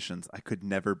little patience. I could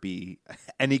never be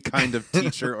any kind of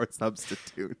teacher or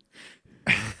substitute.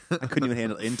 I couldn't even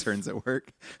handle interns at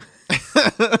work.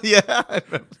 Yeah.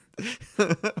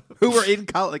 Who were in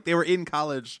college? Like they were in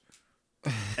college.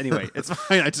 Anyway, it's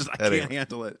fine. I can't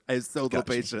handle it. I have so little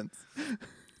patience.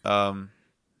 Yeah.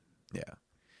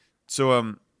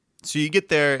 So you get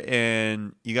there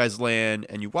and you guys land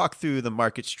and you walk through the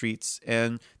market streets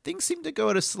and things seem to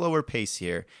go at a slower pace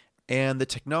here. And the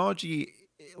technology,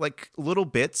 like little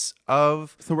bits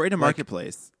of. So we're in a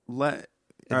marketplace.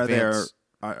 Are there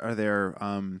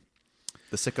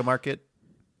the Sika market?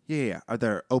 Yeah. Are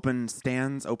there open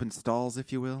stands, open stalls,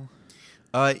 if you will?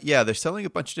 Yeah, they're selling a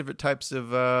bunch of different types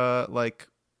of like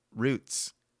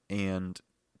roots and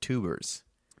tubers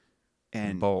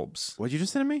and bulbs. What'd you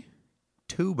just say to me?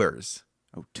 Tubers.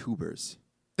 Oh, tubers.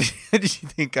 Did you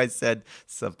think I said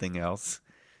something else?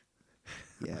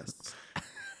 Yes.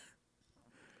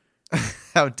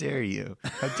 How dare you?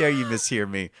 How dare you mishear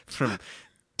me from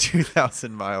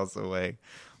 2,000 miles away,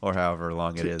 or however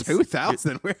long it is.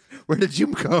 2,000? Where did you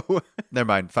go? Never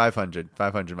mind. 500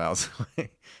 miles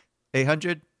away.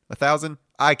 800? 1,000?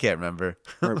 I can't remember.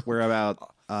 We're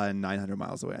about 900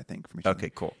 miles away, I think, from each other.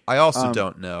 Okay, cool. I also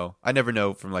don't know. I never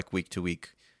know from like week to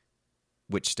week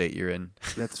which state you're in.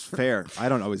 That's fair. I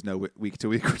don't always know week to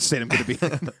week which state I'm going to be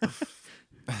in.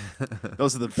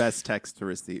 Those are the best texts to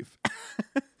receive.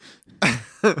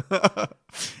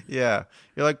 Yeah.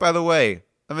 You're like, by the way,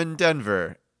 I'm in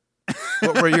Denver.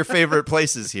 What were your favorite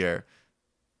places here?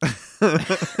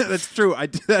 That's true. I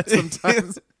do that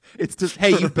sometimes. It's just, hey,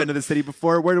 you've been to the city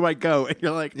before. Where do I go? And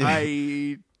you're like,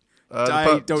 I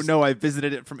don't know. I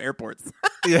visited it from airports.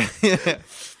 Yeah.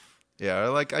 Yeah,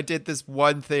 like I did this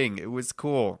one thing. It was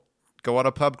cool. Go on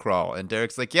a pub crawl. And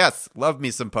Derek's like, yes, love me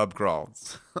some pub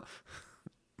crawls.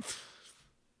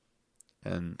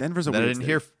 And Denver's a weird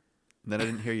city. Then I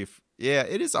didn't hear you. Yeah,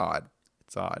 it is odd.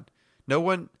 It's odd. No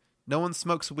one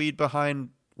smokes weed behind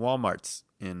Walmarts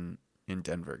in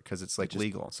Denver because it's like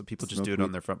legal. So people just do it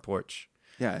on their front porch.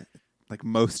 Yeah, like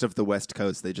most of the West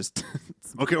Coast, they just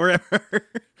smoke it wherever.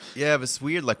 Yeah, but it's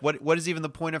weird. Like, what is even the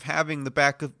point of having the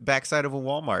backside of a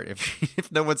Walmart if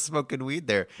no one's smoking weed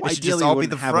there? Well, it should just all be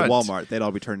the front. Have a Walmart. They'd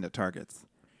all be turned into Targets.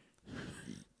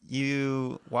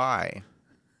 Why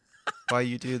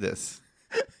you do this?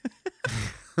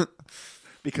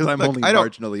 Because I'm only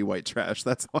marginally white trash.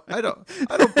 That's why. I don't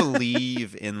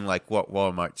believe in like what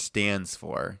Walmart stands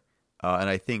for, and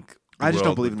I think I just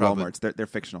don't believe in Walmarts. They're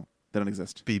fictional. They don't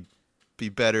exist. Be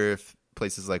better if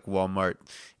places like Walmart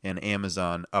and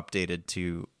Amazon updated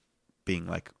to being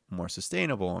like more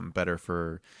sustainable and better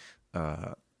for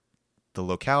the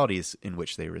localities in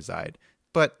which they reside.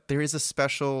 But there is a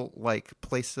special like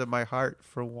place in my heart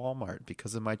for Walmart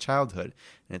because of my childhood,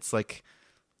 and it's like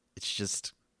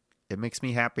it makes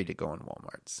me happy to go in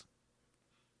Walmarts.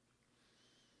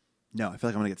 No, I feel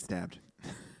like I'm gonna get stabbed.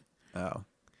 Oh.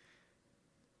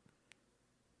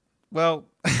 Well,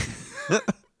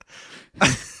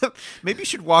 maybe you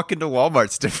should walk into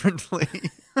Walmarts differently.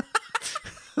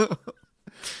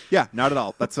 Yeah, not at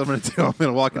all. That's what I'm going to do. I'm going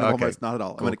to walk into Walmart's not at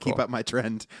all. I'm going to keep up my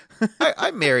trend.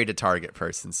 I married a Target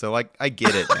person, so like I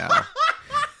get it now.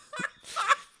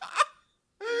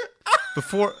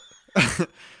 Before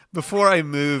I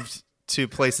moved to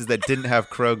places that didn't have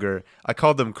Kroger, I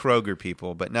called them Kroger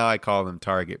people, but now I call them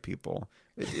Target people.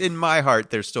 In my heart,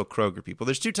 there's still Kroger people.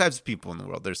 There's two types of people in the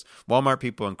world. There's Walmart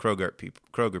people and Kroger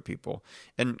people.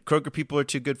 And Kroger people are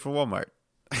too good for Walmart.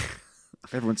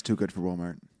 Everyone's too good for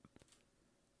Walmart.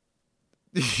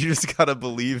 You just gotta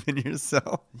believe in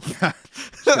yourself. Yeah.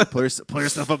 Pull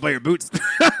yourself up by your boots.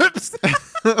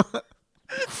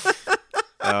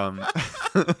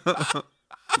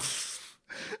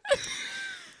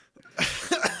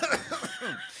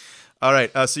 All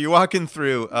right, so you're walking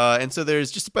through, and so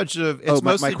there's just a bunch of.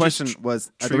 My question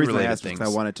was the reason I asked because I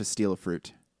wanted to steal a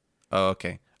fruit. Oh,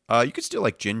 okay. You could steal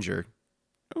like ginger.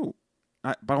 Oh,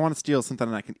 but I want to steal something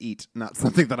that I can eat, not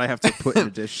something that I have to put in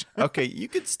a dish. Okay, you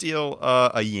could steal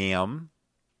a yam.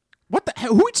 What the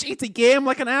hell? Who eats a yam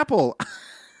like an apple?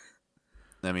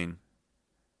 I mean,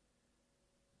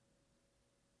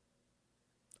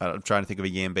 I'm trying to think of a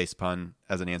yam-based pun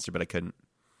as an answer, but I couldn't.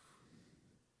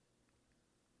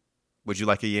 Would you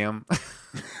like a yam?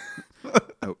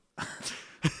 Oh,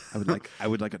 I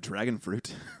would like a dragon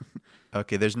fruit.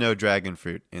 Okay, there's no dragon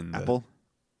fruit in the apple.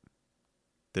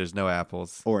 There's no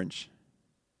apples. Orange.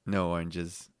 No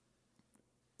oranges.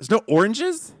 There's no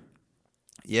oranges?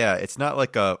 Yeah, it's not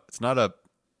a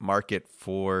market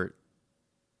for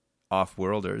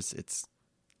off-worlders. It's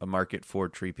a market for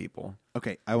tree people.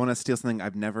 Okay, I want to steal something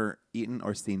I've never eaten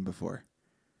or seen before.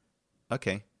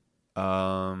 Okay.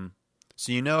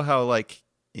 So you know how like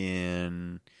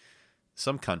in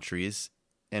some countries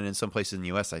and in some places in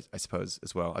the US, I suppose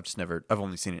as well. I've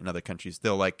only seen it in other countries.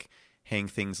 They'll like hang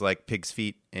things like pig's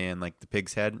feet and like the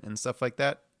pig's head and stuff like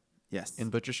that. Yes.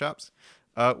 In butcher shops.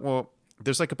 Well,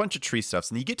 there's like a bunch of tree stuffs,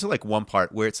 and you get to like one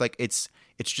part where it's like it's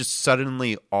just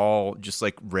suddenly all just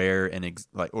like rare and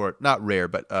or not rare,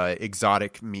 but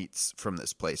exotic meats from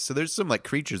this place. So there's some like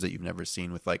creatures that you've never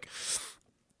seen with like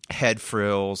head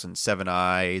frills and 7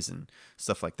 eyes and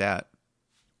stuff like that.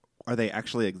 Are they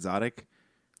actually exotic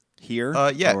here?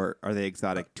 Yeah. Or are they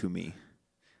exotic to me?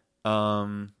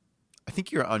 I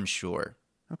think you're unsure.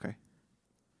 Okay.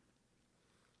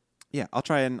 Yeah, I'll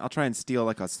try and steal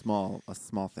like a small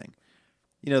thing.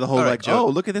 You know, the whole right, like, Joe. oh,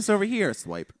 look at this over here.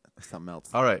 Swipe something else.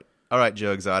 All right,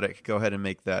 Joe Exotic. Go ahead and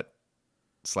make that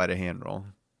sleight of hand roll.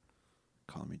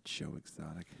 Call me Joe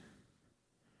Exotic.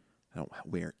 I don't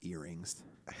wear earrings.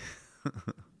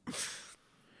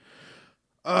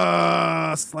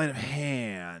 Sleight of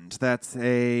hand. That's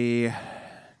a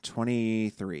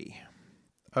 23.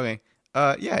 Okay.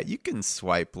 Yeah, you can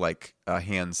swipe like a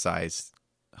hand-sized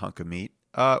hunk of meat.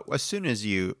 As soon as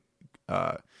you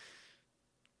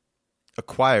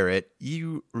acquire it,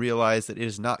 you realize that it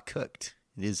is not cooked.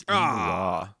 It is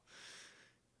raw.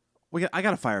 I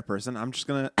got a fire person. I'm just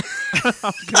gonna.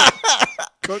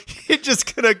 Cook. You're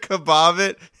just gonna kebab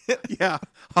it. Yeah,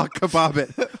 I'll kebab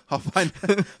it. I'll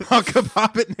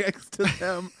kebab it next to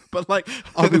them. But like,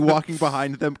 I'll be walking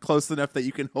behind them close enough that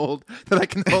I can hold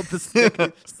the stick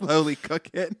and slowly cook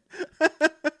it.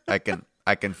 I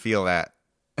can feel that.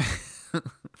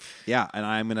 Yeah, and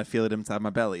I'm gonna feel it inside my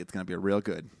belly. It's gonna be real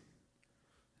good.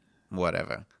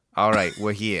 Whatever. All right,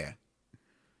 we're here.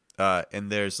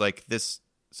 And there's like this.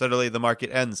 Suddenly the market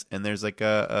ends, and there's like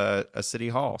a city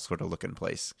hall sort of looking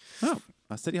place. Oh,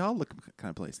 a city hall looking kind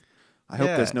of place. I hope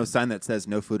there's no sign that says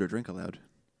no food or drink allowed.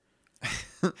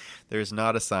 There's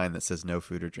not a sign that says no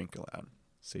food or drink allowed,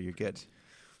 so you're good.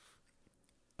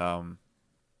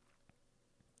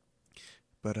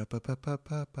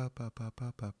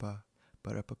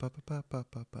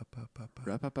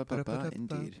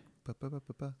 Indeed.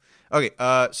 Okay,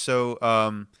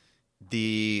 so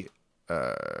the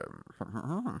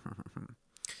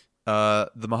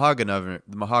Maha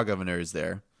governor is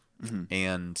there,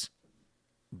 and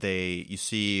you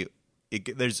see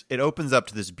it opens up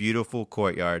to this beautiful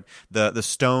courtyard. The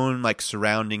stone like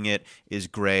surrounding it is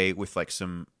gray with like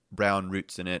some brown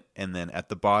roots in it, and then at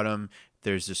the bottom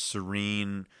there's this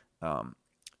serene,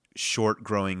 short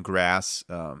growing grass,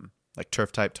 like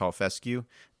turf type tall fescue,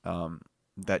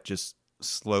 that just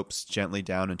slopes gently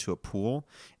down into a pool,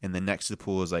 and then next to the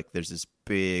pool is like there's this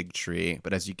big tree,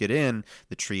 but as you get in,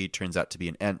 the tree turns out to be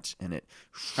an ent, and it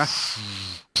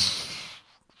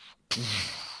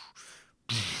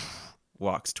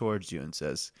walks towards you and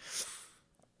says,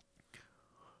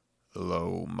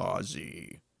 "Hello,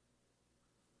 Mozzie.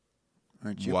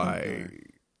 Aren't you? Why?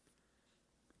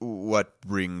 What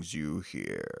brings you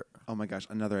here?" Oh my gosh,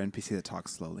 another NPC that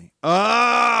talks slowly.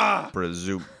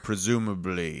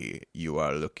 Presumably, you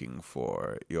are looking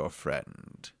for your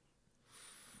friend.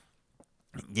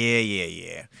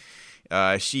 Yeah.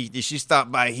 Did she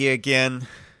stop by here again?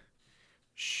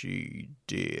 She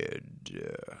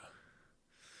did.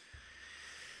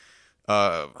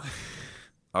 All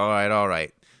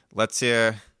right. Let's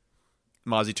hear.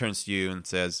 Mozzie turns to you and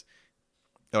says,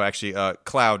 "Oh, actually,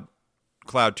 Cloud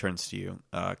turns to you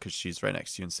because she's right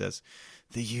next to you and says,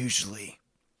 they usually,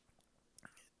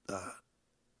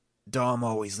 Dom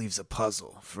always leaves a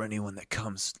puzzle for anyone that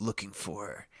comes looking for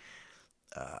her.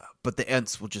 But the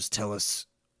Ents will just tell us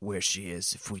where she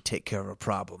is if we take care of a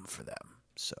problem for them.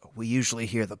 So we usually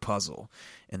hear the puzzle,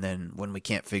 and then when we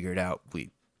can't figure it out, we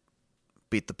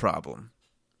beat the problem."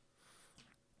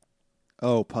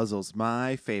 Oh, puzzles.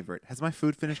 My favorite. Has my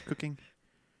food finished cooking?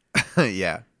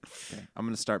 Yeah. Okay. I'm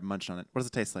going to start munching on it. What does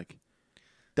it taste like?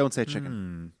 Don't say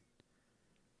chicken.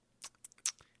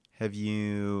 Have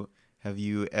you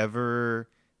ever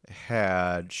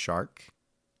had shark?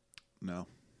 No.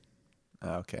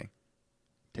 Okay.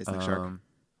 Tastes like shark?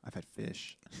 I've had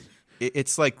fish.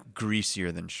 It's like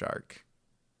greasier than shark,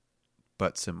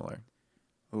 but similar.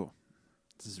 Oh,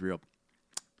 this is real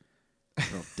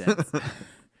dense.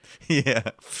 Yeah.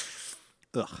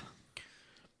 Ugh.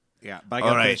 Yeah, but I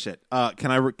gotta finish it.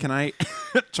 Can I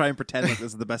try and pretend like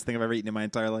this is the best thing I've ever eaten in my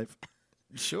entire life?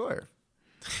 Sure.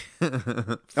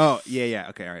 Oh, yeah.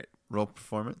 Okay, all right. Roll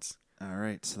performance. All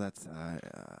right, so that's...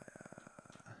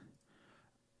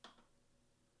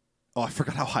 I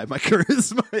forgot how high my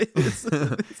charisma is.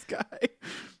 This guy.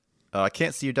 I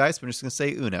can't see your dice, but I'm just going to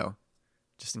say Uno,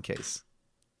 just in case.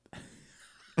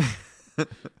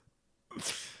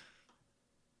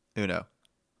 Uno.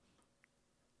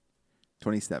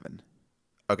 27.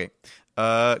 Okay.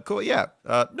 Cool. Yeah.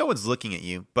 No one's looking at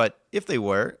you, but if they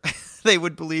were, they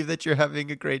would believe that you're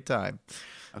having a great time.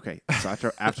 Okay.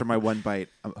 So after my one bite,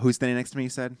 who's standing next to me? You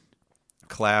said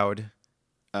Cloud.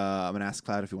 I'm gonna ask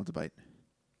Cloud if he wants a bite.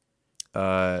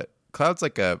 Cloud's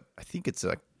like I think it's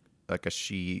like a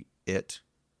she,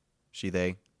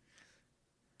 they,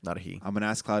 not a he. I'm gonna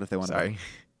ask Cloud if they want. Sorry.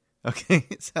 Okay.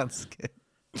 Sounds good.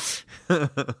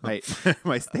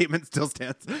 My statement still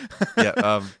stands.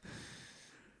 Yeah.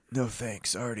 No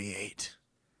thanks. Already ate.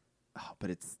 Oh, but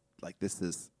it's like this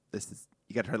is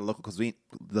you got to try the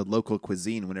local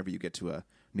cuisine whenever you get to a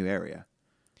new area.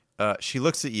 She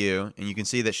looks at you, and you can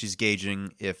see that she's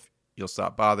gauging if you'll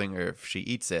stop bothering her if she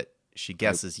eats it. She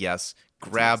guesses yes,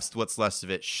 grabs what's left of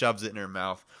it, shoves it in her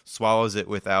mouth, swallows it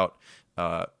without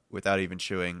even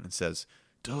chewing, and says,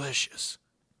 "Delicious."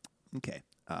 Okay.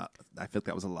 I feel like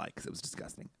that was a lie because it was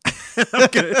disgusting. I'm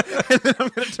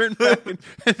gonna turn back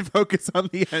and focus on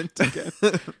the end again.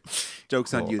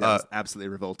 Joke's on you. That was absolutely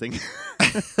revolting.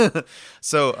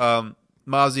 So,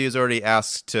 Mozzie has already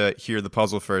asked to hear the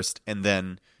puzzle first and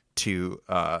then to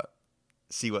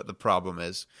see what the problem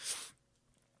is.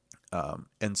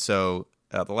 And so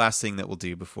the last thing that we'll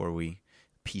do before we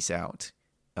peace out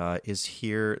is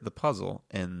hear the puzzle.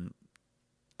 And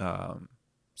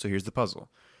so here's the puzzle.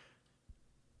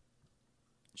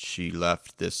 She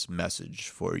left this message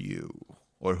for you,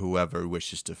 or whoever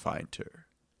wishes to find her.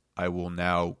 I will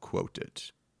now quote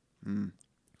it.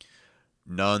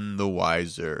 None the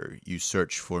wiser, you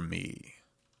search for me.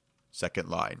 Second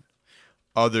line.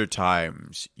 Other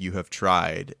times you have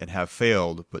tried and have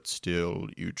failed, but still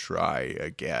you try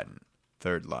again.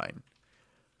 Third line.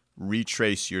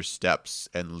 Retrace your steps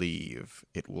and leave.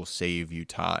 It will save you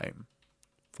time.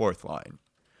 Fourth line.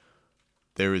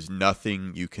 There is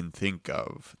nothing you can think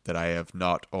of that I have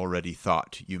not already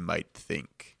thought you might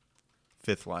think.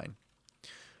 Fifth line.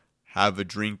 Have a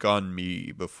drink on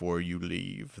me before you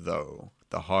leave, though.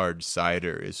 The hard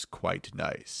cider is quite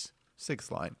nice.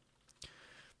 Sixth line.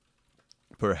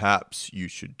 Perhaps you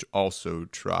should also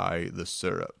try the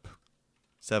syrup.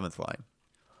 Seventh line.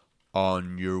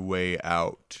 On your way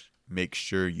out, make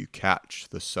sure you catch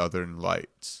the southern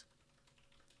lights.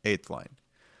 Eighth line.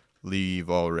 Leave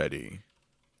already.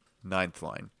 Ninth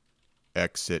line.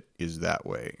 Exit is that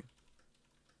way.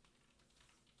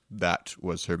 That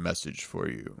was her message for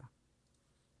you.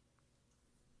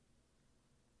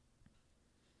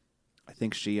 I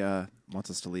think she wants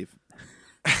us to leave.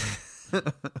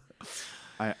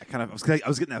 I was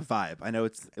getting that vibe. I know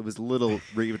it was a little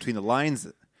reading between the lines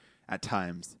at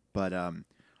times, but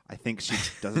I think she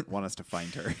doesn't want us to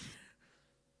find her.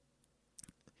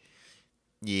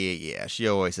 Yeah. She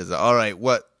always says, "All right,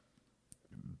 what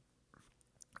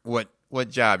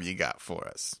job you got for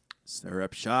us?"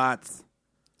 Syrup shots.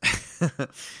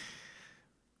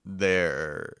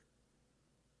 There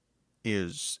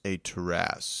is a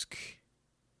Tarrasque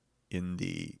in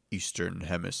the Eastern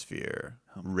Hemisphere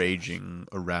raging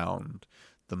around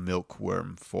the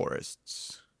milkworm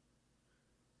forests.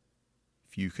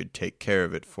 If you could take care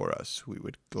of it for us, we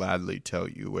would gladly tell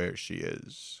you where she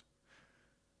is.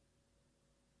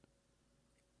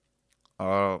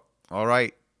 All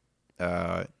right.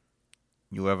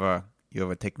 You ever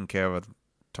taken care of a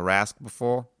Tarrasque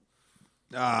before?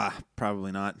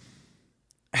 Probably not.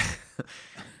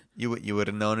 You would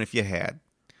have known if you had.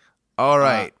 All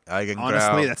right, I can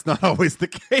honestly, that's not always the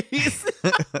case.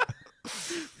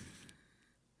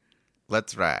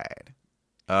 Let's ride.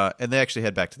 And they actually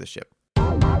head back to the ship.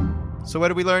 So what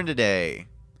did we learn today?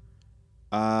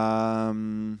 What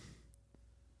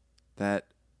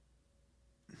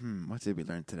did we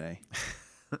learn today?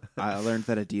 I learned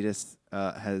that Adidas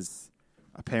has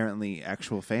apparently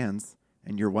actual fans,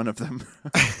 and you're one of them.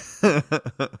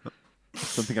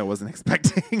 Something I wasn't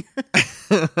expecting.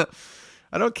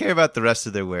 I don't care about the rest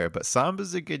of their wear, but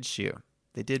Samba's a good shoe.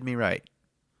 They did me right.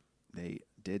 They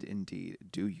did indeed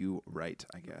do you right,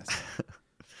 I guess.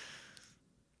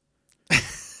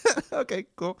 Okay,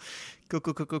 cool. Cool.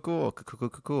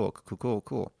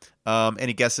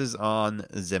 Any guesses on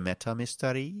the meta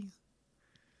mystery?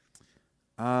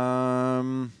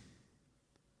 I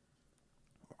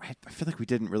feel like we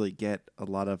didn't really get a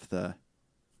lot of the...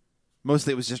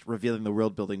 Mostly it was just revealing the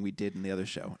world building we did in the other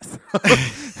show.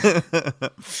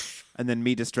 And then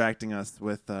me distracting us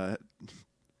with...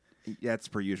 it's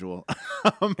per usual.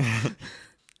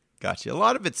 Gotcha. A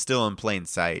lot of it's still in plain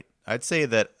sight. I'd say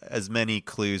that as many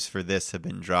clues for this have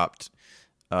been dropped,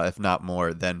 if not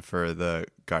more, than for the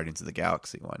Guardians of the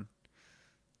Galaxy one.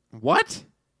 What?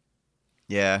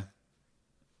 Yeah.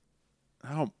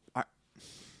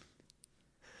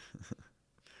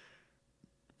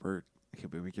 We're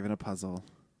given a puzzle.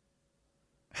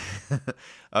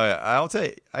 I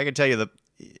can tell you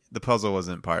the puzzle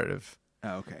wasn't part of.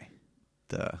 Oh, okay.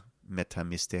 The meta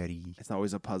mystery. It's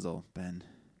always a puzzle, Ben.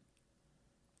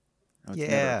 No, it's yeah.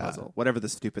 never a puzzle. Whatever the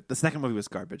second movie was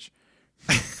garbage.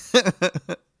 I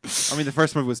mean, the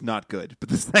first movie was not good, but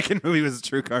the second movie was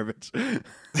true garbage.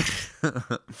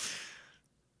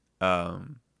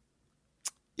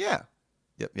 Yeah.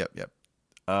 Yep.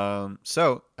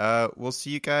 So we'll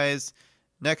see you guys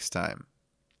next time.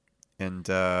 And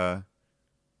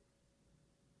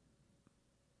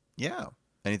yeah.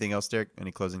 Anything else, Derek?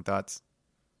 Any closing thoughts?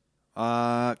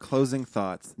 Closing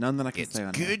thoughts. None that I can say on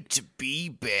It's good to be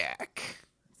back.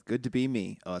 It's good to be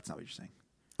me. Oh, that's not what you're saying.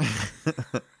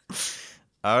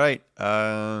 All right.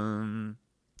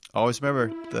 Always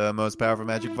remember, the most powerful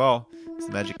magic of all is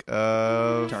the magic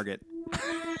of... Target.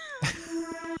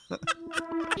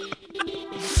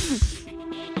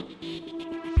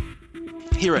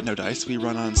 Here at No Dice, we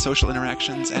run on social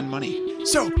interactions and money.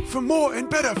 So, for more and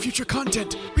better future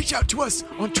content, reach out to us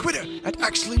on Twitter at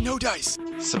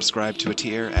ActuallyNoDice. Subscribe to a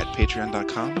tier at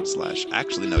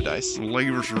patreon.com/actuallynodice.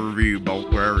 Leave us a review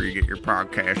both wherever you get your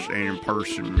podcasts and in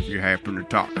person if you happen to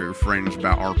talk to your friends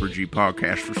about RPG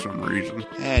podcasts for some reason.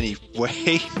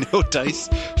 Anyway, No Dice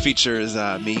features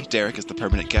me, Derek, as the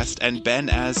permanent guest, and Ben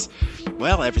as,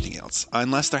 well, everything else,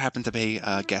 unless there happened to be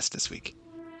a guest this week.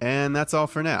 And that's all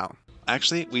for now.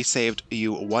 Actually, we saved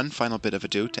you one final bit of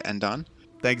ado to end on.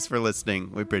 Thanks for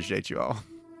listening. We appreciate you all.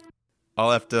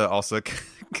 I'll have to also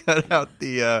cut out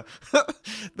the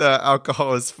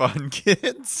alcohol is fun,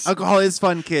 kids. Alcohol is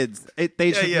fun, kids.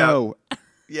 They should know.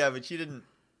 Yeah, but you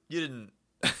didn't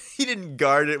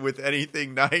guard it with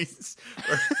anything nice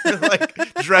or like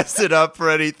dress it up for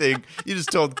anything. You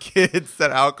just told kids that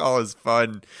alcohol is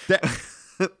fun.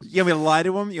 You want me to lie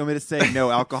to them? You want me to say,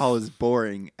 no, alcohol is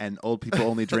boring and old people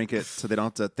only drink it so they don't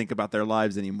have to think about their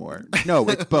lives anymore? No,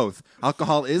 it's both.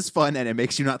 Alcohol is fun and it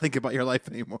makes you not think about your life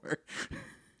anymore.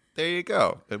 There you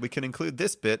go. And we can include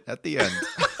this bit at the end.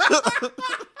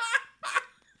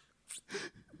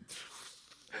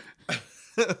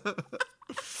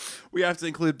 We have to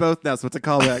include both now, so it's a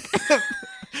callback.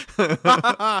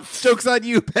 Joke's on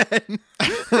you, Ben.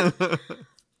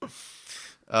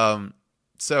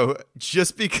 So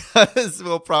just because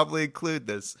we'll probably include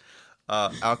this,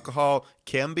 alcohol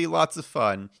can be lots of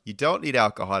fun. You don't need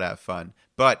alcohol to have fun,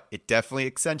 but it definitely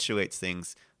accentuates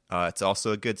things. It's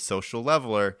also a good social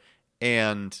leveler,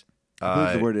 and I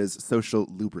believe the word is social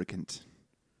lubricant.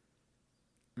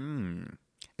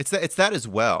 It's that as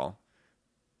well.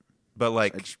 But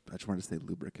like, I just wanted to say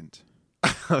lubricant.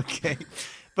 Okay,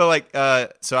 but like,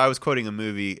 so I was quoting a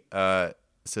movie.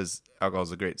 Says alcohol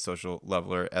is a great social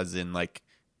leveler, as in like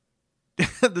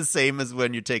the same as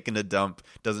when you're taking a dump.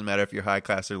 Doesn't matter if you're high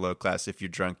class or low class. If you're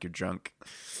drunk, you're drunk.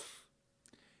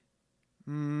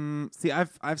 See,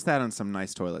 I've sat on some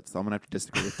nice toilets, so I'm gonna have to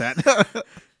disagree with that.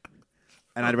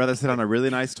 And I'd rather sit on a really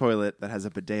nice toilet that has a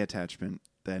bidet attachment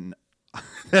than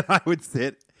I would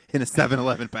sit in a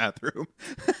 7-Eleven bathroom.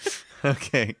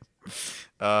 Okay.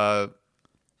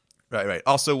 Right.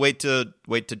 Also, wait to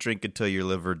drink until your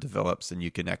liver develops and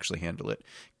you can actually handle it,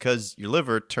 because your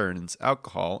liver turns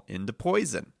alcohol into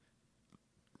poison.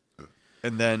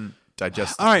 and then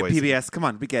digest the All right, poison. PBS, come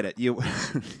on, we get it. You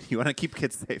want to keep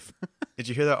kids safe. Did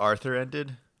you hear that Arthur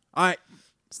ended?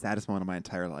 Saddest moment of my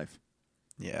entire life.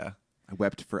 Yeah. I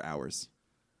wept for hours.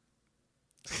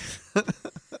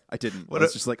 I didn't. I What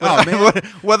was a- just like, what- oh, man.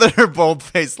 What other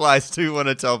bold-faced lies do you want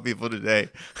to tell people today?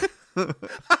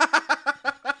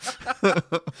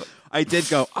 I did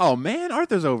go, oh, man,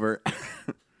 Arthur's over.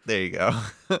 There you go.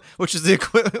 Which is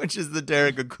the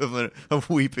Derek equivalent of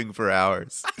weeping for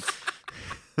hours.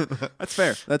 That's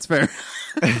fair. That's fair.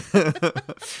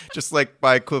 Just like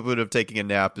my equivalent of taking a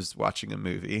nap is watching a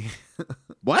movie.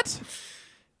 What?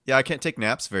 Yeah, I can't take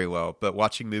naps very well, but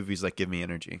watching movies give me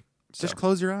energy. Just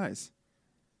close your eyes.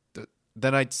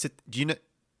 Then I'd sit. Do you know?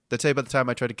 Did I tell you about the time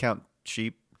I tried to count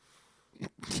sheep?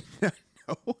 No.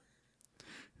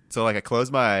 So I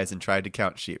closed my eyes and tried to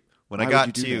count sheep. When Why I got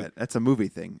would you do to that? That's a movie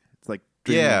thing. It's like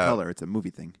Dreaming in Color. It's a movie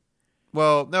thing.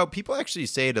 Well, no, people actually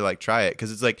say to try it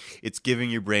because it's giving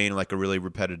your brain a really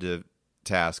repetitive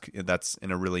task that's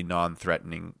in a really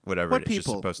non-threatening whatever. What It's just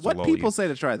people? supposed to What lull people you. say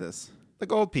to try this?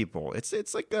 Like old people. It's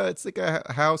like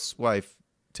a housewife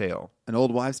tale. An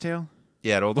old wives' tale?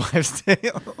 Yeah, an old wives'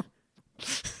 tale.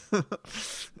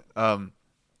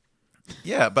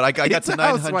 Yeah, but I got It's to a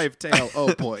 900. housewife tale.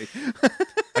 Oh boy.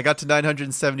 I got to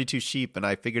 972 sheep, and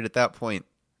I figured at that point,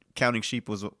 counting sheep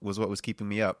was what was keeping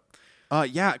me up.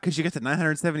 Yeah, because you get to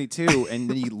 972 and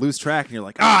then you lose track and you're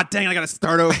like, dang, I got to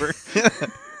start over.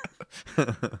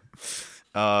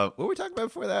 What were we talking about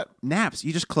before that? Naps.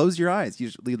 You just close your eyes.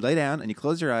 You lay down and you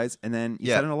close your eyes and then you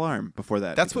set an alarm before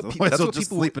that. That's because what otherwise that's you'll what just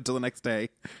people sleep until the next day.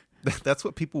 That's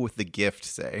what people with the gift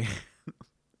say.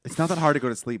 It's not that hard to go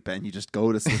to sleep, Ben. You just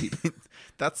go to sleep.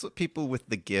 That's what people with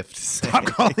the gift say. Stop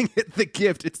calling it the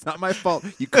gift. It's not my fault.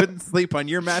 You couldn't sleep on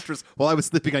your mattress while I was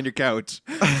sleeping on your couch.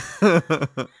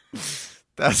 That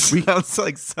sounds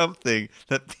like something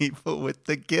that people with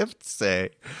the gift say.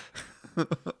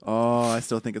 Oh, I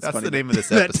still think it's That's funny. the name of this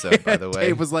that episode, by the way.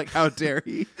 Dave was like, how dare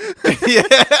he? Yeah.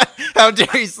 How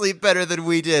dare you sleep better than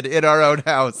we did in our own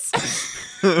house?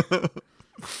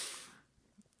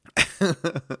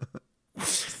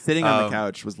 Sitting on the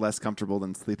couch was less comfortable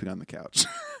than sleeping on the couch.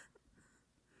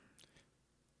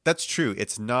 That's true.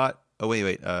 It's not. Oh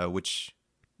wait. Which?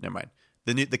 Never mind.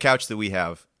 The couch that we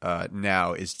have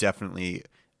now is definitely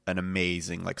an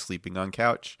amazing sleeping on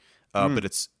couch. But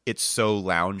it's so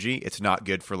loungy. It's not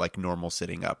good for normal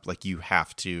sitting up. You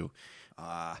have to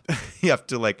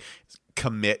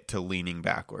commit to leaning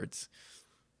backwards.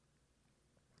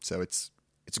 So it's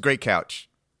a great couch.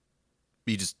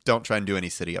 You just don't try and do any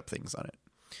sitting up things on it.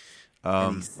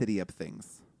 Any city up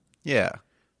things. Yeah.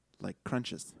 Like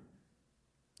crunches.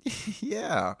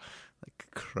 Yeah. Like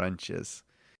crunches.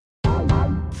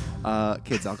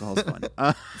 Kids, alcohol's fun.